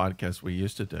old podcast we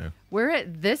used to do. We're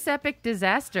at This Epic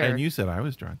Disaster. And you said I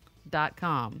was drunk.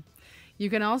 .com. You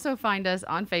can also find us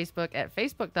on Facebook at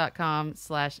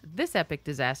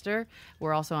facebook.com/thisepicdisaster.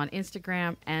 We're also on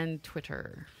Instagram and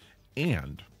Twitter.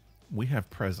 And we have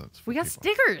presents. For We got people.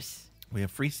 stickers. We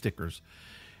have free stickers.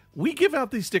 We give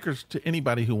out these stickers to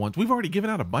anybody who wants. We've already given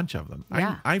out a bunch of them.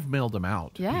 Yeah. I've mailed them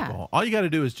out to Yeah. people. All you got to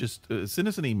do is just send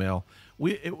us an email.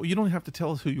 You don't have to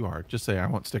tell us who you are. Just say, I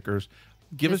want stickers.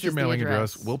 Give This us your is the mailing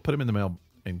address. address. We'll put them in the mail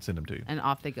and send them to you. And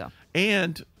off they go.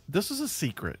 And this is a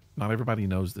secret. Not everybody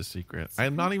knows this secret.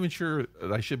 I'm not even sure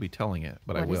that I should be telling it,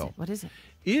 but I What is will. it? What is it?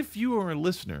 If you are a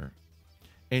listener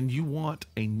and you want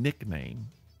a nickname,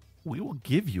 we will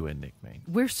give you a nickname.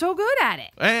 We're so good at it.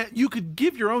 You could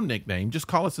give your own nickname. Just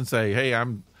call us and say, "Hey,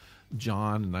 I'm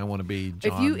John, and I want to be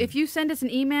John." If you send us an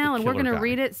email and we're killer going to guy.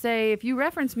 read it, say if you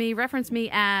reference me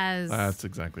as That's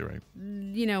exactly right.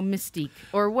 Mystique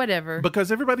or whatever.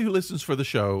 Because everybody who listens to this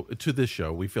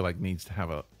show, we feel like needs to have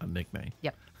a nickname.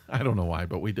 Yep. I don't know why,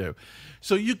 but we do.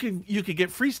 So you can get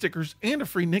free stickers and a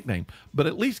free nickname, but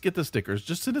at least get the stickers.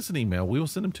 Just send us an email. We will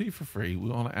send them to you for free. We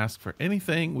want to ask for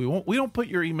anything. We don't put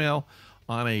your email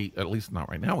on at least not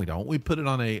right now. We don't. We put it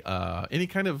on any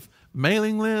kind of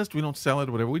mailing list. We don't sell it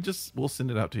or whatever. We'll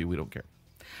send it out to you. We don't care.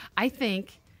 I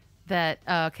think that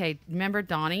remember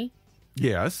Donnie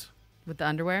Yes. with the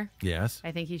underwear? Yes.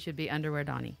 I think he should be Underwear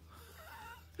Donnie.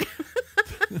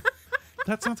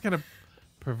 That sounds kind of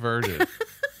perverted.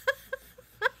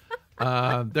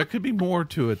 There could be more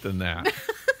to it than that.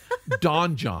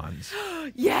 Don Johns.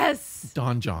 Yes.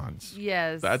 Don Johns.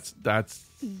 Yes. That's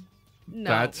no.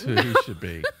 That's who he should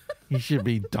be. He should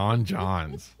be Don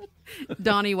Johns.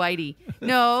 Donnie Whitey.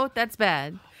 No, that's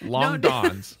bad. Long No,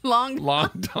 Dons. Long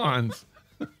Dons.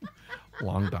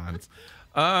 Long Dons.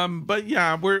 But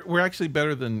yeah, we're actually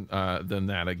better than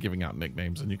that at giving out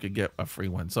nicknames, and you could get a free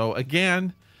one. So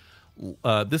again,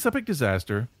 This Epic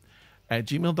Disaster at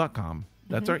gmail.com.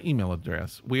 That's our email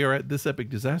address. We are at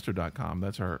thisepicdisaster.com.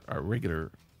 That's our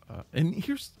regular. And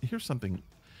here's something.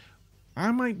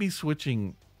 I might be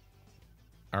switching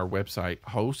our website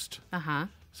host. Uh-huh.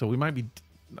 So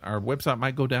our website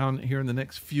might go down here in the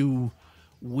next few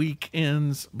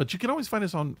weekends, but you can always find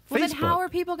us on Well, Facebook. then how are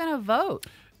people going to vote?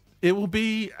 It will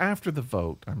be after the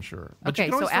vote, I'm sure. But you Okay,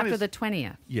 can so always find after us- the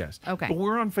 20th. Yes. Okay. But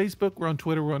we're on Facebook, we're on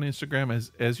Twitter, we're on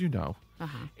Instagram, as you know.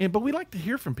 Uh-huh. But we like to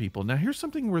hear from people. Now, here's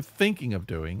something we're thinking of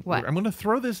doing. What? I'm going to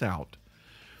throw this out.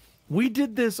 We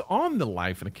did this on the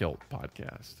Life in a Kilt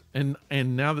podcast, and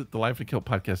now that the Life in a Kilt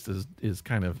podcast is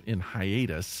kind of in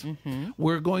hiatus,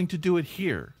 we're going to do it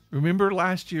here. Remember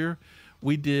last year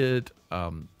we did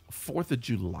 4th of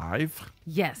July.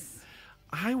 Yes.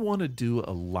 I want to do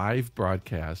a live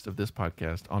broadcast of this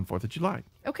podcast on 4th of July.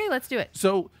 Okay, let's do it.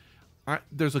 So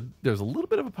there's a little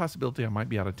bit of a possibility I might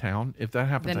be out of town. If that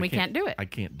happens, Then we can't do it. I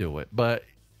can't do it. But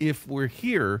if we're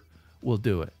here, we'll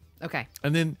do it. Okay.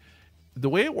 And then the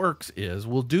way it works is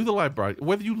we'll do the live broadcast.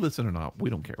 Whether you listen or not, we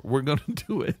don't care. We're going to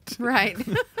do it. Right.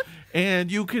 And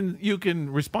you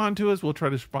can respond to us. We'll try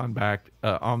to respond back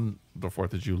on the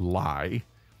 4th of July.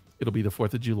 It'll be the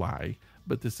 4th of July,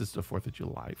 but this is the 4th of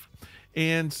July.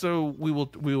 And so we will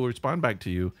respond back to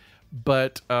you.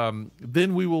 But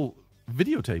then we will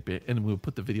videotape it, and we'll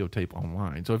put the videotape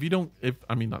online. So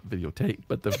not videotape,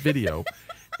 but the video,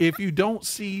 if you don't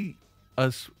see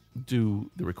us do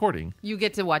the recording, You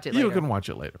get to watch it later. you can watch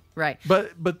it later. Right.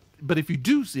 But if you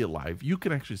do see it live, you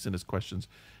can actually send us questions,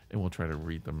 and we'll try to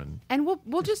read them, And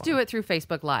we'll just do it through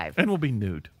Facebook Live. and we'll be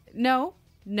nude. No.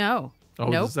 Oh,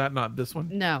 Nope. is that not this one?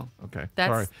 No. Okay, That's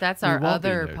sorry. that's We our won't be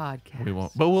other nude. podcast. We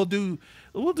won't, but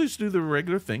we'll just do the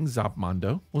regular thing.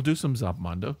 Zapmondo. We'll do some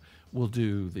Zapmondo. We'll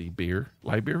do the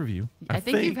live beer review. I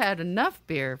think you've had enough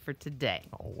beer for today.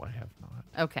 Oh, I have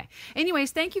not. Okay.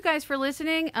 Anyways, thank you guys for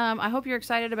listening. I hope you're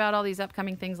excited about all these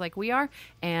upcoming things like we are.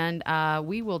 And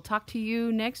we will talk to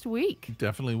you next week.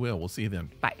 Definitely will. We'll see you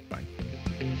then. Bye. Bye.